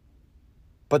mind.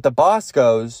 But the boss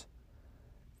goes,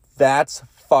 that's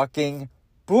fucking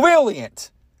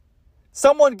brilliant.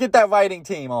 Someone get that writing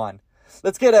team on.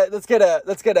 Let's get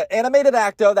an animated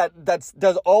actor that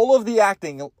does all of the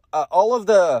acting, all of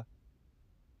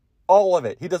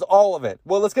it. He does all of it.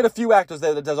 Well, let's get a few actors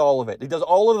there that does all of it. He does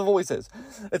all of the voices.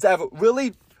 Let's have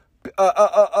really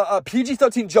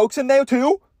PG-13 jokes in there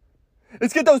too.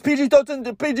 Let's get those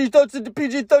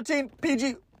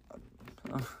PG-13.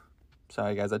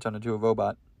 Sorry, guys, I turned into a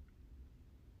robot.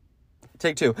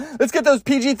 Take two. Let's get those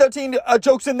PG-13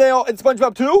 jokes in there in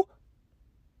SpongeBob too.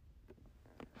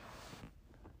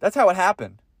 That's how it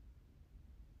happened.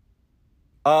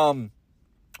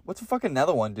 What's the fucking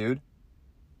another one, dude?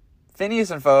 Phineas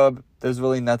and Ferb. There's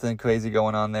really nothing crazy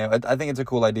going on there. I think it's a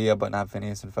cool idea, but not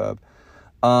Phineas and Ferb.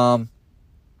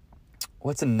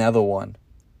 What's another one?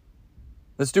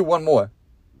 Let's do one more.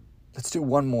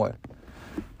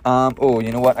 Oh,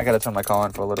 you know what? I gotta turn my car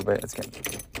on for a little bit. It's getting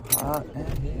hot in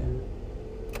here.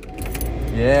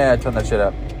 Yeah, turn that shit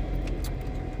up.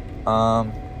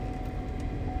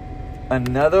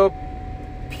 Another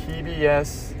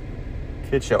PBS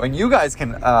kid show. And you guys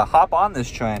can hop on this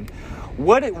trend.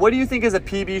 What do you think is a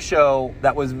PB show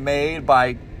that was made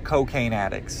by cocaine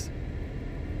addicts.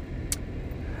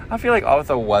 I feel like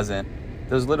Arthur wasn't.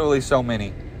 There's literally so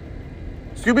many.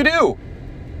 Scooby-Doo!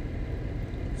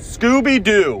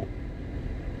 Scooby-Doo!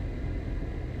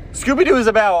 Scooby-Doo is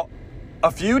about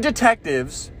a few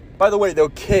detectives. By the way, they're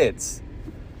kids.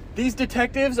 These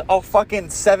detectives are fucking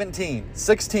 17,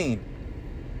 16,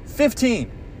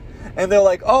 15. And they're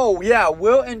like, oh, yeah,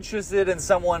 we're interested in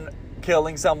someone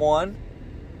killing someone.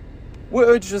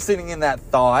 We're interested in that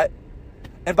thought.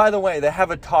 And by the way, they have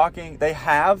a talking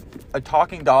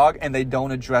dog, and they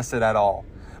don't address it at all.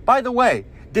 By the way,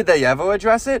 did they ever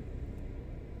address it?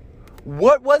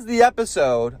 What was the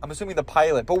episode? I'm assuming the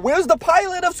pilot. But where's the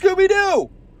pilot of Scooby-Doo?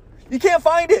 You can't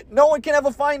find it. No one can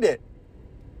ever find it.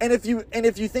 And if you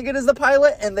think it is the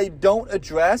pilot and they don't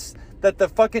address that the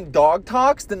fucking dog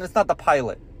talks, then it's not the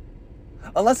pilot.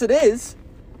 Unless it is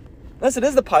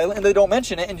the pilot and they don't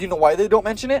mention it. And do you know why they don't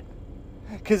mention it?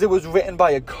 Because it was written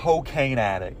by a cocaine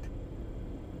addict.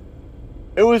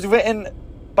 It was written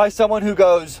by someone who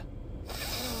goes,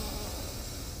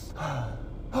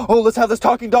 oh, let's have this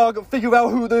talking dog figure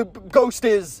out who the ghost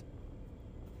is.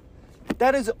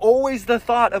 That is always the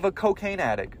thought of a cocaine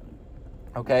addict.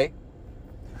 Okay?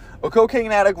 A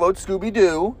cocaine addict wrote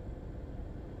Scooby-Doo,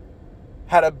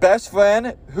 had a best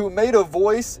friend who made a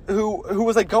voice who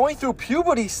was like going through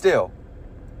puberty still.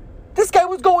 This guy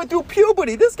was going through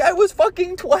puberty. This guy was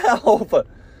fucking 12.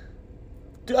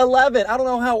 11. I don't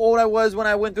know how old I was when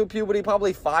I went through puberty.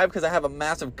 Probably 5 because I have a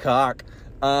massive cock.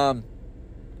 But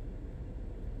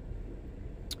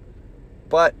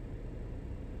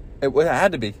it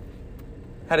had to be.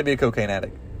 Had to be a cocaine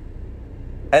addict.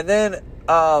 And then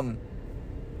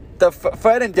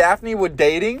Fred and Daphne were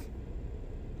dating.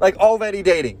 Like already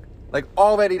dating.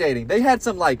 They had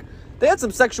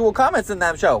some sexual comments in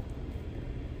that show.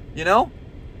 You know?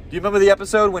 Do you remember the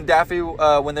episode when Daffy,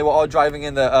 when they were all driving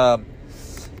in the,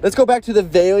 let's go back to the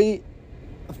very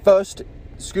first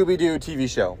Scooby-Doo TV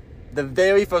show. The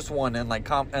very first one in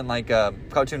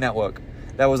Cartoon Network.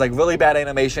 That was like really bad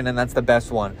animation, and that's the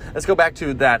best one. Let's go back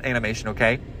to that animation,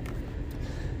 okay?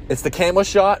 It's the camera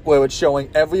shot where it's showing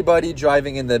everybody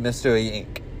driving in the Mystery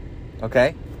Inc.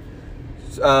 Okay?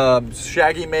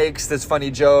 Shaggy makes this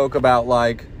funny joke about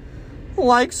like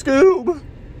Scoob,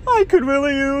 I could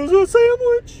really use a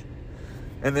sandwich.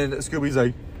 And then Scooby's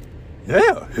like,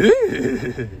 yeah,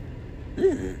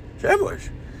 sandwich.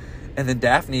 And then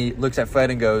Daphne looks at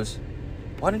Fred and goes,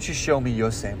 why don't you show me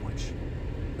your sandwich?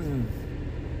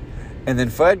 And then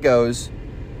Fred goes,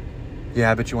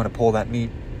 yeah, but you want to pull that meat,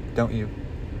 don't you?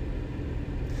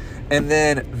 And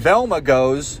then Velma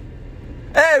goes,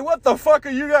 hey, what the fuck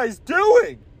are you guys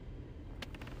doing?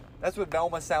 That's what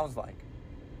Velma sounds like.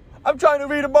 I'm trying to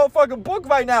read a motherfucking book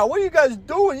right now. What are you guys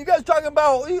doing? You guys talking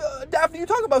about, Daphne, you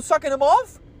talking about sucking him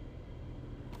off?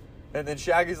 And then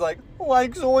Shaggy's like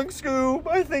Zoink Scoob,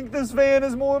 I think this van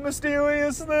is more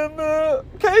mysterious than the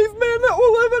cavemen that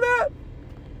we're living at.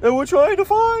 That we're trying to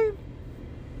find.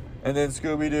 And then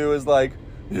Scooby-Doo is like,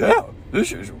 yeah,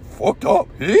 this is fucked up.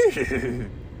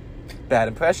 Bad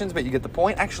impressions, but you get the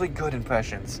point. Actually, good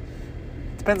impressions.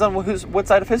 Depends on what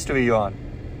side of history you're on.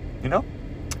 You know?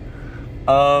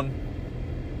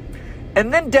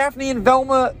 And then Daphne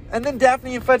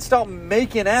and Fred start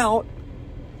making out.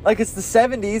 Like it's the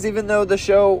 70s, even though the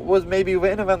show was maybe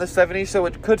written around the 70s, so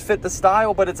it could fit the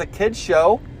style, but it's a kid's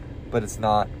show. But it's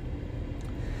not.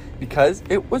 Because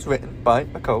it was written by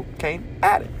a cocaine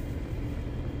addict.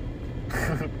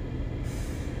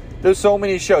 There's so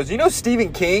many shows. You know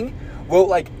Stephen King wrote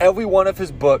like every one of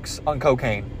his books on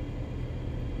cocaine.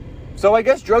 So I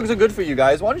guess drugs are good for you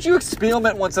guys. Why don't you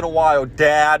experiment once in a while,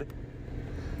 Dad?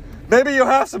 Maybe you'll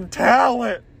have some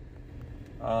talent.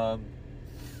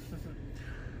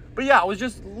 But yeah, I was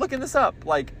just looking this up.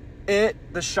 Like,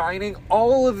 The Shining,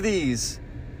 all of these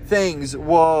things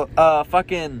were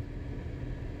fucking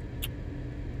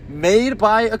made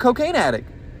by a cocaine addict.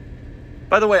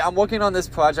 By the way, I'm working on this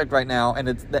project right now, and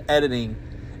the editing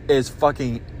is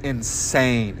fucking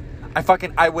insane.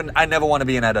 I never want to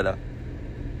be an editor.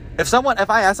 If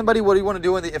I ask somebody, what do you want to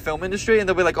do in the film industry? And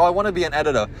they'll be like, oh, I want to be an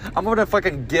editor. I'm going to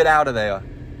fucking get out of there.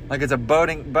 Like it's a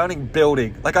burning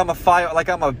building. Like I'm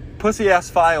a pussy-ass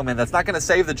fireman that's not going to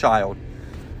save the child.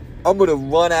 I'm going to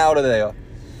run out of there.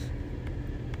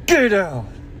 Get out.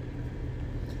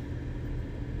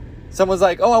 Someone's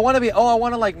like, I want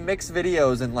to like mix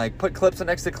videos and like put clips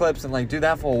next to clips and like do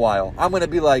that for a while. I'm going to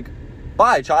be like,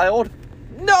 bye, child.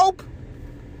 Nope.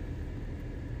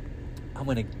 I'm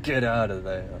going to get out of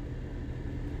there.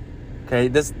 Okay,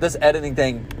 this editing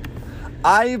thing.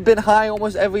 I've been high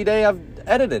almost every day I've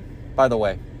edited, by the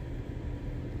way.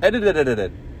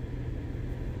 Edited.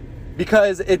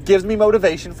 because it gives me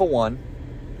motivation for one.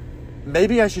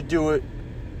 Maybe I should do it.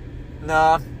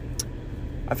 Nah.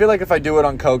 I feel like if I do it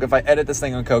on coke, if I edit this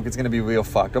thing on coke, it's going to be real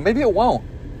fucked. Or maybe it won't.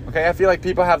 Okay, I feel like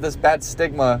people have this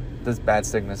stigma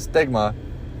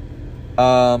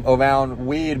around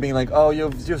weed being like, oh,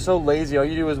 you're so lazy. All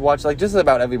you do is watch, like, this is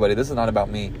about everybody. This is not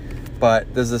about me.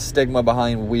 But there's a stigma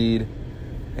behind weed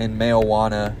and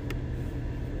marijuana.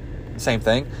 Same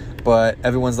thing. But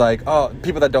everyone's like, oh,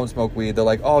 people that don't smoke weed, they're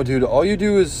like, oh, dude, all you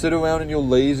do is sit around and you're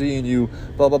lazy and you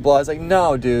blah, blah, blah. It's like,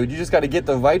 no, dude, you just got to get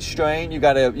the right strain. You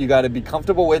got to be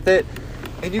comfortable with it.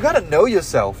 And you got to know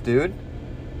yourself, dude.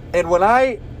 And when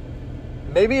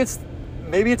maybe it's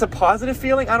a positive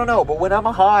feeling, I don't know. But when I'm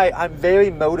high, I'm very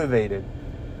motivated.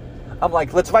 I'm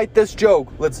like, let's write this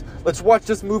joke. Let's watch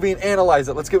this movie and analyze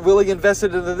it. Let's get really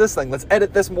invested into this thing. Let's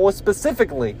edit this more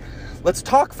specifically. Let's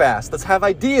talk fast. Let's have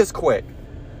ideas quick.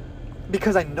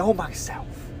 Because I know myself.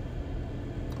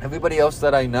 Everybody else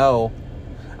that I know,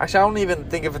 actually, I don't even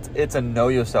think if it's a know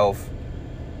yourself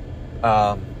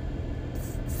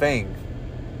thing.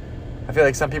 I feel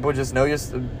like some people just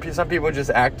some people just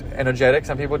act energetic,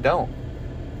 some people don't.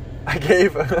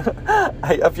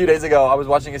 A few days ago, I was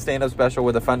watching a stand-up special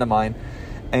with a friend of mine,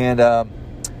 and I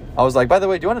was like, by the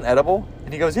way, do you want an edible?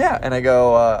 And he goes, yeah. And I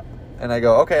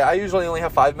go, okay, I usually only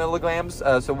have 5 milligrams,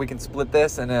 so we can split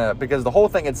this, and because the whole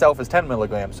thing itself is 10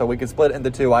 milligrams, so we can split it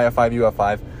into 2. I have 5, you have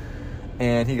 5.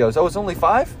 And he goes, oh, it's only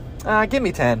 5? Give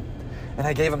me 10. And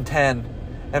I gave him 10,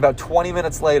 and about 20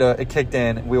 minutes later, it kicked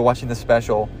in, and we were watching the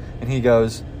special, and he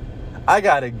goes, I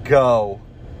gotta go.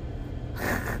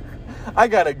 I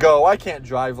gotta go. I can't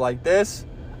drive like this.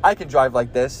 I can drive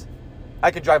like this.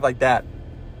 I can drive like that.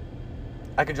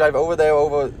 I can drive over there,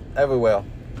 over everywhere.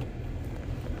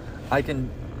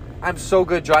 I'm so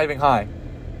good driving high.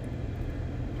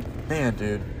 Man,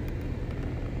 dude.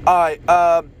 Alright,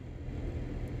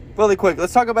 really quick,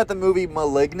 let's talk about the movie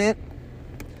Malignant.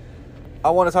 I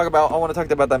want to talk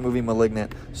about that movie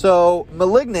Malignant. So,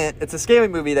 Malignant, it's a scary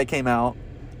movie that came out,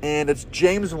 and it's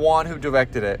James Wan who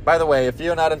directed it. By the way, if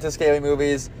you're not into scary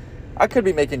movies, I could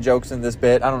be making jokes in this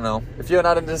bit, I don't know. If you're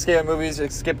not into scary movies,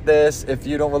 skip this. If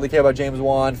you don't really care about James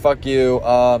Wan, fuck you.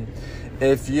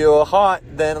 If you're hot,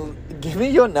 then give me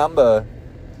your number.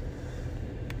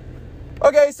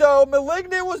 Okay, so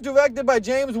Malignant was directed by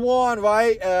James Wan,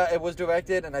 right? It was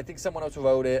directed, and I think someone else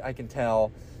wrote it, I can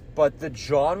tell. But the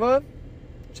genre,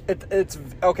 it's...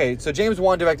 Okay, so James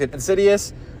Wan directed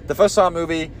Insidious, the first Saw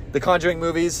movie, the Conjuring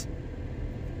movies,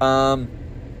 what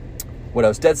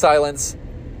else? Dead Silence.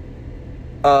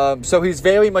 So he's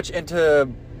very much into...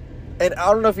 And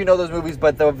I don't know if you know those movies,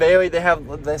 but some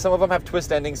of them have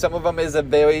twist endings. Some of them is a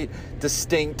very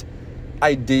distinct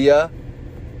idea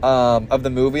of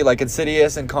the movie. Like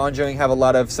Insidious and Conjuring have a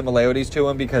lot of similarities to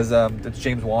them because it's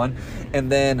James Wan.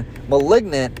 And then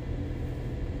Malignant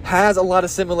has a lot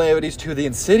of similarities to the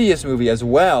Insidious movie as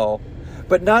well.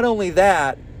 But not only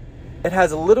that, it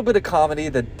has a little bit of comedy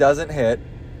that doesn't hit.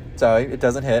 Sorry, it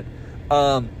doesn't hit.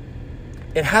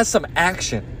 It has some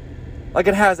action. Like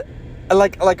it has...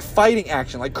 Like fighting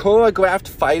action, like choreographed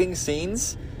fighting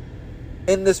scenes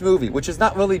in this movie, which is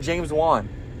not really James Wan,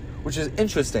 which is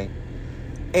interesting.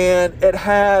 And it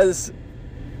has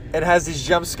these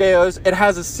jump scares. It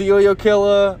has a not serial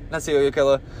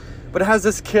killer, but it has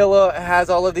this killer. It has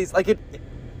all of these. Like it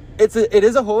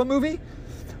is a horror movie,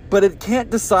 but it can't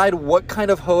decide what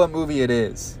kind of horror movie it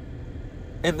is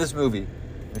in this movie.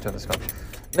 Let me turn this off.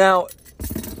 Now,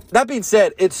 that being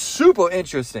said, it's super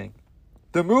interesting.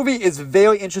 The movie is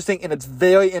very interesting and it's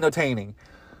very entertaining.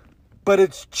 But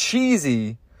it's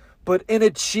cheesy, but in a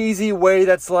cheesy way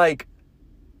that's like,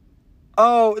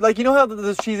 oh, like, you know how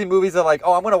those cheesy movies are like,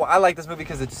 oh, I like this movie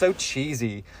because it's so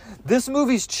cheesy. This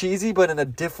movie's cheesy, but in a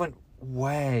different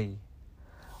way.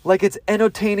 Like, it's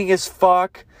entertaining as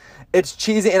fuck. It's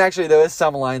cheesy, and actually there is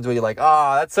some lines where you're like,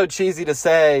 oh, that's so cheesy to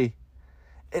say.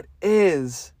 It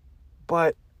is,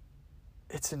 but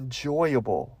it's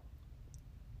enjoyable.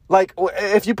 Like,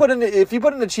 if you put in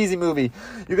a cheesy movie,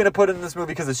 you're going to put it in this movie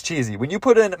because it's cheesy. When you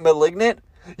put in Malignant,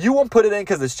 you won't put it in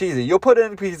because it's cheesy. You'll put it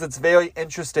in because it's very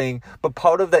interesting, but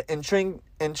part of the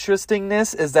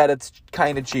interestingness is that it's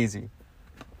kind of cheesy.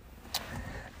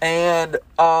 And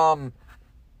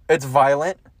it's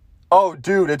violent. Oh,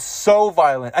 dude, it's so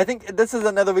violent. I think this is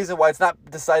another reason why it's not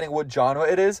deciding what genre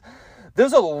it is.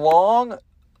 There's a long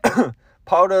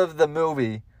part of the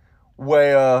movie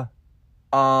where...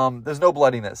 there's no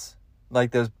bloodiness.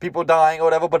 Like, there's people dying or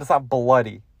whatever, but it's not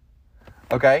bloody.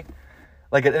 Okay?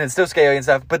 Like, and it's still scary and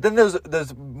stuff. But then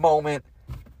there's moment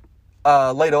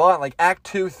later on, like Act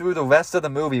 2 through the rest of the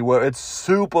movie, where it's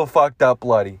super fucked up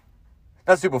bloody.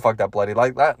 Not super fucked up bloody,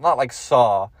 like not like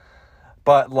Saw,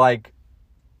 but like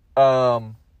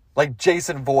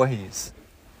Jason Voorhees,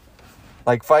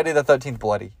 like Friday the 13th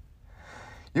bloody.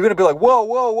 You're going to be like,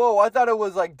 whoa, I thought it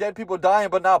was like dead people dying,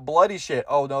 but not bloody shit.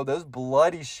 Oh, no, there's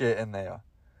bloody shit in there.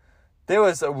 There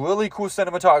was a really cool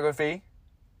cinematography.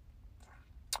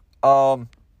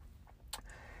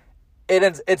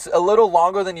 It's a little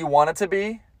longer than you want it to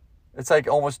be. It's like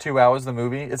almost 2 hours, the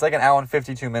movie. It's like an hour and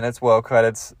 52 minutes, well,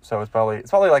 credits. So it's probably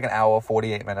like an hour,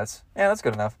 48 minutes. Yeah, that's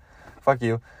good enough. Fuck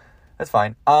you. That's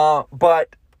fine.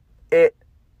 But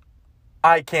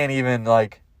I can't even,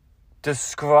 like,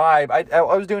 describe. I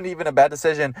was doing even a bad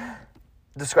decision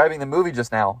describing the movie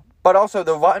just now. But also,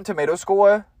 the Rotten Tomato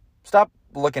score, stop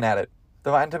looking at it.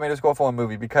 The Rotten Tomato score for a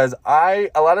movie. Because a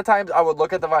lot of times, I would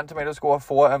look at the Rotten Tomato score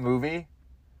for a movie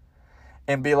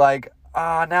and be like,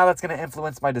 now that's going to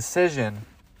influence my decision.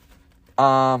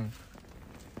 And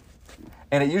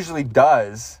it usually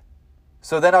does.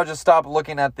 So then I'll just stop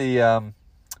looking at the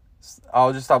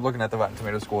Rotten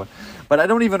Tomato score. But I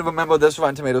don't even remember this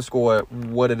Rotten Tomato score,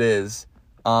 what it is.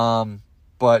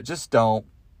 But just don't.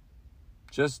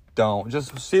 Just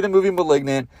see the movie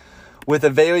Malignant with a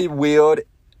very weird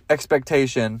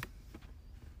expectation.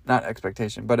 Not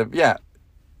expectation, but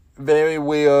very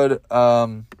weird,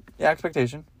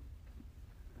 expectation.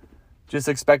 Just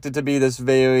expect it to be this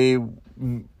very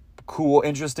cool,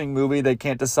 interesting movie. They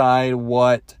can't decide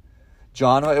what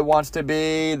genre it wants to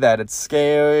be, that it's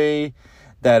scary,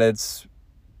 that it's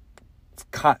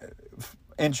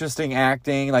interesting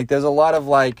acting. Like, there's a lot of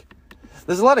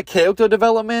character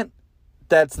development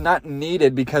that's not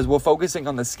needed because we're focusing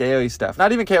on the scary stuff.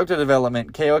 Not even character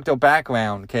development, character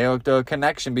background, character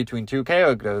connection between two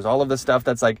characters, all of the stuff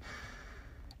that's like,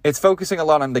 it's focusing a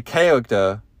lot on the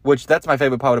character, which that's my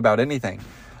favorite part about anything.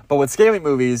 But with scary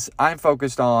movies, I'm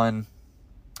focused on,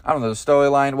 I don't know, the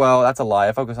storyline. Well, that's a lie.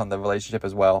 I focus on the relationship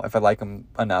as well, if I like them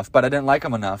enough. But I didn't like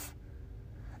them enough.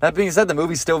 That being said, the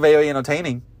movie's still very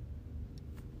entertaining.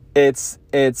 It's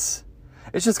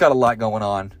just got a lot going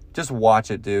on. Just watch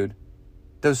it, dude.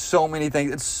 There's so many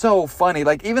things. It's so funny.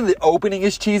 Like, even the opening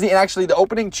is cheesy. And actually, the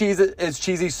opening is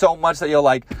cheesy so much that you're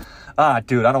like,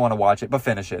 dude, I don't want to watch it, but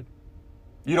finish it.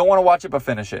 You don't want to watch it, but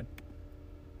finish it.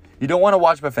 You don't want to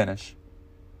watch, but finish.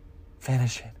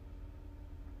 Finish it.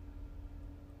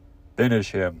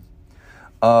 Finish him.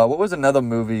 What was another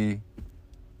movie?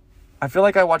 I feel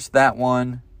like I watched that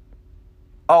one.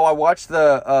 Oh, I watched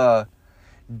the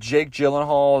Jake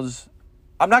Gyllenhaal's.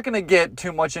 I'm not going to get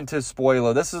too much into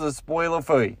spoiler. This is a spoiler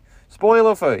free.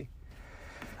 Spoiler free.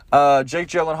 Jake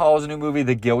Gyllenhaal's new movie,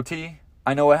 The Guilty.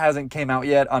 I know it hasn't came out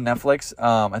yet on Netflix.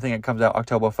 I think it comes out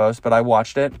October 1st, but I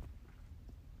watched it.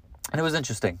 And it was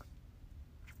interesting.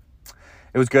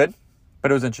 It was good, but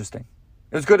it was interesting.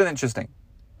 It was good and interesting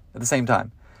at the same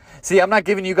time. See, I'm not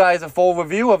giving you guys a full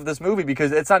review of this movie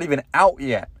because it's not even out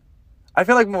yet. I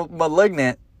feel like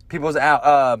Malignant, people's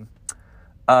out,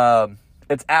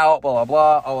 it's out, blah, blah,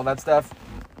 blah, all of that stuff.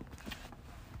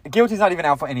 Guilty's not even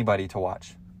out for anybody to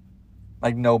watch.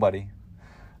 Like, nobody.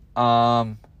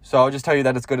 So I'll just tell you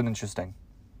that it's good and interesting.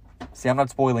 See, I'm not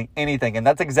spoiling anything, and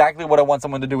that's exactly what I want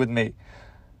someone to do with me.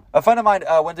 A friend of mine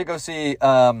went to go see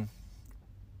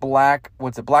Black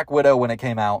Widow when it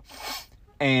came out.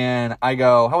 And I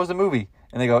go, how was the movie?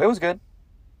 And they go, it was good.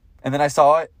 And then I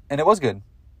saw it, and it was good.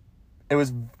 It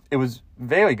was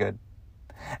very good.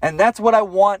 And that's what I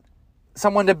want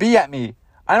someone to be at me.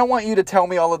 I don't want you to tell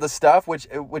me all of the stuff, which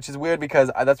is weird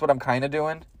because that's what I'm kind of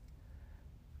doing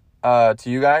to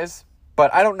you guys.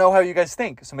 But I don't know how you guys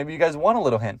think. So maybe you guys want a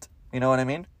little hint. You know what I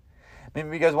mean? Maybe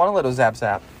you guys want a little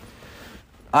zap.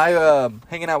 I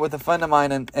hanging out with a friend of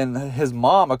mine and his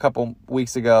mom a couple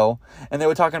weeks ago, and they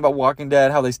were talking about Walking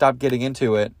Dead, how they stopped getting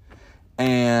into it,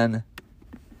 and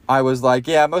I was like,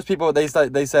 yeah, most people they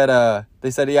said yeah,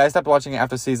 I stopped watching it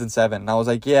after season 7, and I was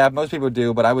like, yeah, most people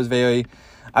do, but I've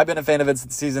been a fan of it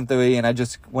since season 3,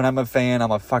 and when I'm a fan,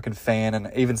 I'm a fucking fan, and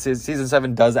even season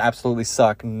 7 does absolutely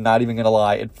suck. Not even gonna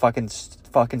lie, it fucking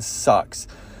sucks.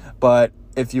 But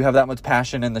if you have that much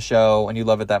passion in the show and you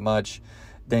love it that much,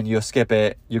 then you'll skip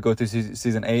it. You'll go through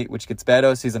season 8, which gets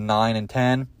better. Season 9 and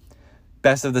 10.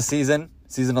 Best of the season.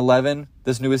 Season 11.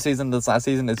 This newest season, this last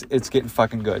season, it's getting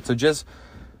fucking good. So just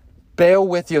bear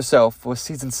with yourself for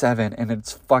season 7, and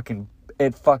it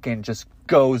fucking just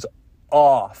goes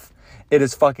off. It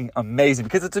is fucking amazing.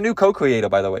 Because it's a new co-creator,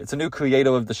 by the way. It's a new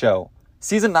creator of the show.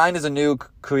 Season 9 is a new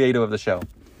creator of the show.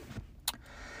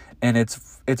 And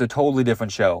it's a totally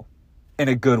different show. In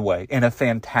a good way. In a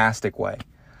fantastic way.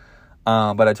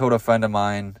 But I told a friend of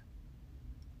mine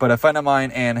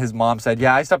and his mom said,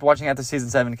 yeah, I stopped watching after season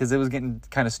 7 because it was getting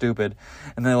kind of stupid.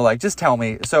 And they were like, just tell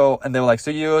me. And they were like, so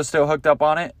you're still hooked up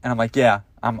on it? And I'm like, yeah,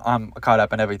 I'm caught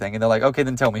up in everything. And they're like, okay,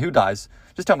 then tell me who dies.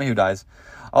 Just tell me who dies.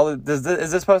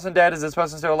 Is this person dead? Is this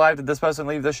person still alive? Did this person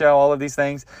leave the show? All of these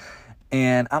things.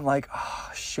 And I'm like,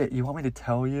 oh, shit, you want me to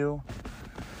tell you?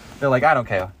 They're like, I don't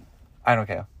care.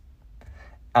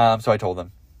 So I told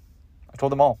them. I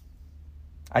told them all.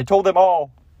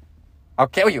 I'll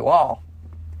kill you all.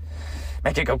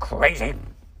 Make you go crazy.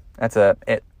 That's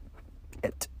it.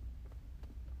 Did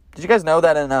you guys know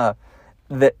that in the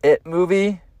It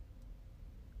movie,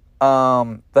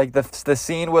 like the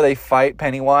scene where they fight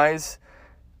Pennywise,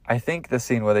 I think the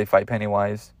scene where they fight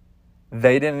Pennywise,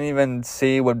 they didn't even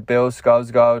see what Bill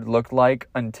Skarsgård looked like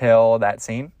until that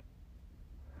scene?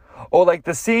 Or like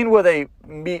the scene where they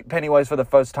meet Pennywise for the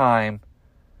first time,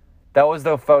 that was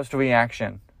their first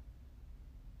reaction.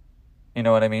 You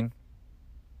know what I mean?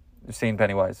 Seeing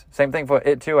Pennywise. Same thing for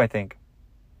It Too, I think.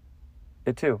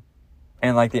 It Too.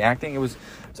 And like the acting,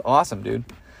 it's awesome, dude.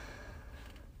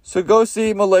 So go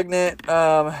see Malignant,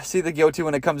 see The Guilty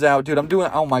when it comes out. Dude,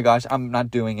 oh my gosh, I'm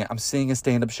not doing it. I'm seeing a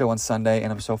stand-up show on Sunday,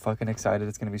 and I'm so fucking excited.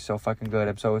 It's going to be so fucking good.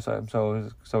 I'm so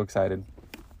excited.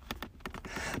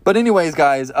 But anyways,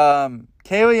 guys,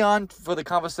 carry on for the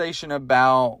conversation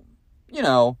about,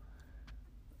 what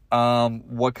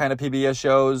kind of PBS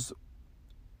shows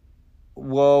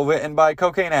were written by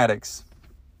cocaine addicts.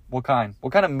 What kind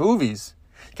of movies?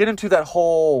 Get into that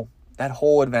whole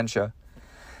adventure.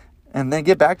 And then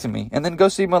get back to me. And then go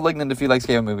see Malignant if you like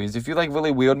scary movies. If you like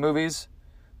really weird movies,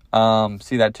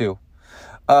 see that too.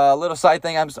 Little side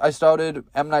thing, I started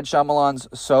M. Night Shyamalan's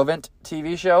Servant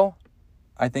TV show.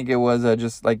 I think it was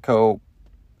just like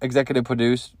executive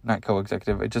produced. Not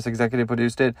co-executive, it just executive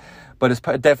produced it. But it's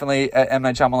definitely M.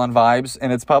 Night Shyamalan vibes.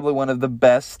 And it's probably one of the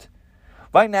best.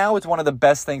 Right now, it's one of the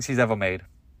best things he's ever made.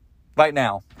 Right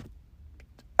now.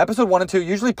 Episode 1 and 2,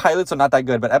 usually pilots are not that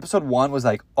good. But episode 1 was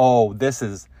like, oh, this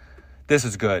is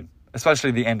good, especially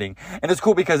the ending. And it's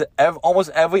cool because almost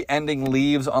every ending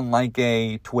leaves on like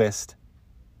a twist.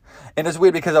 And it's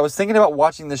weird because I was thinking about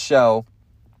watching the show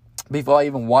before I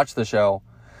even watched the show.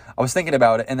 I was thinking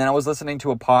about it, and then I was listening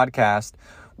to a podcast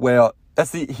where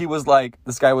this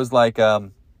guy was like,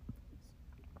 what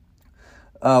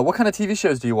kind of TV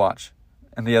shows do you watch?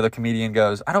 And the other comedian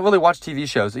goes, I don't really watch TV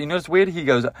shows. You know, it's weird. He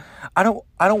goes, I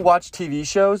don't watch TV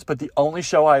shows, but the only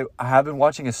show I have been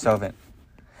watching is Servant.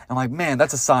 I'm like, man,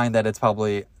 that's a sign that it's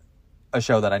probably a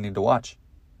show that I need to watch.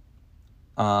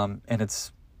 And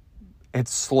it's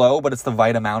slow, but it's the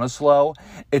right amount of slow.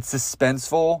 It's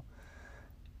suspenseful.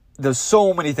 There's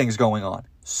so many things going on.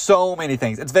 So many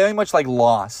things. It's very much like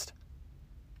Lost,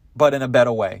 but in a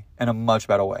better way, in a much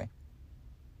better way.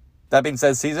 That being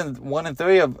said, season 1 and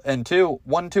 3 1,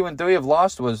 2, and 3 of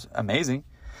Lost was amazing.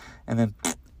 And then,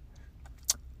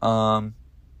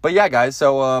 but yeah, guys,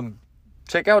 so,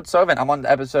 check out Servant. I'm on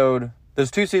episode...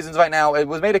 There's 2 seasons right now. It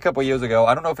was made a couple years ago.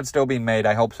 I don't know if it's still being made.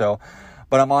 I hope so.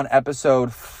 But I'm on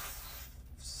episode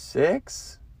 5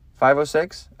 or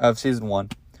 6 of season 1.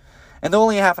 And they're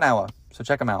only a half an hour. So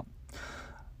check them out.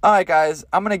 Alright, guys.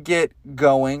 I'm going to get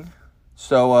going.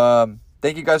 So,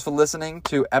 thank you guys for listening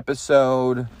to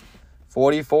episode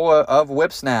 44 of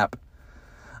Whipsnap.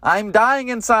 I'm dying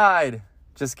inside.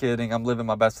 Just kidding. I'm living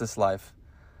my bestest life.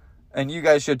 And you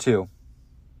guys should too.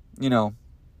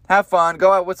 Have fun,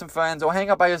 go out with some friends, or hang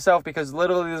out by yourself, because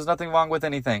literally there's nothing wrong with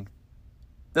anything.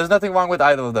 There's nothing wrong with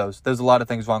either of those. There's a lot of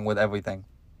things wrong with everything.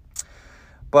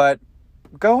 But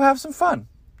go have some fun.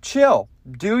 Chill.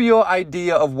 Do your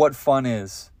idea of what fun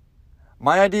is.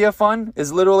 My idea of fun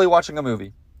is literally watching a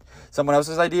movie. Someone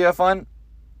else's idea of fun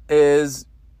is,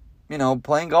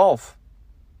 playing golf.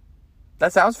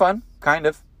 That sounds fun, kind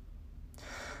of.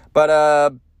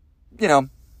 But,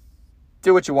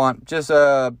 do what you want. Just,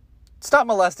 stop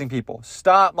molesting people.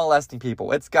 Stop molesting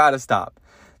people. It's got to stop.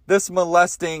 This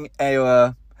molesting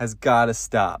era has got to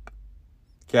stop.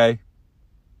 Okay?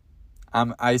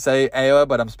 I say era,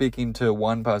 but I'm speaking to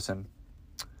one person.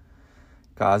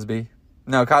 Cosby.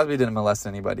 No, Cosby didn't molest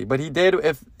anybody. But he did,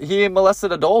 if he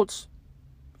molested adults.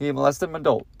 He molested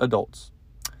adults.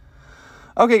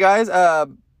 Okay, guys.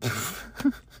 I'm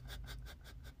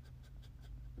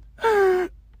going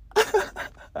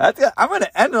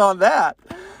to end it on that.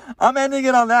 I'm ending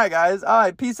it on that, guys. All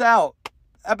right, peace out.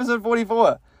 Episode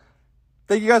 44.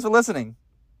 Thank you guys for listening.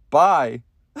 Bye.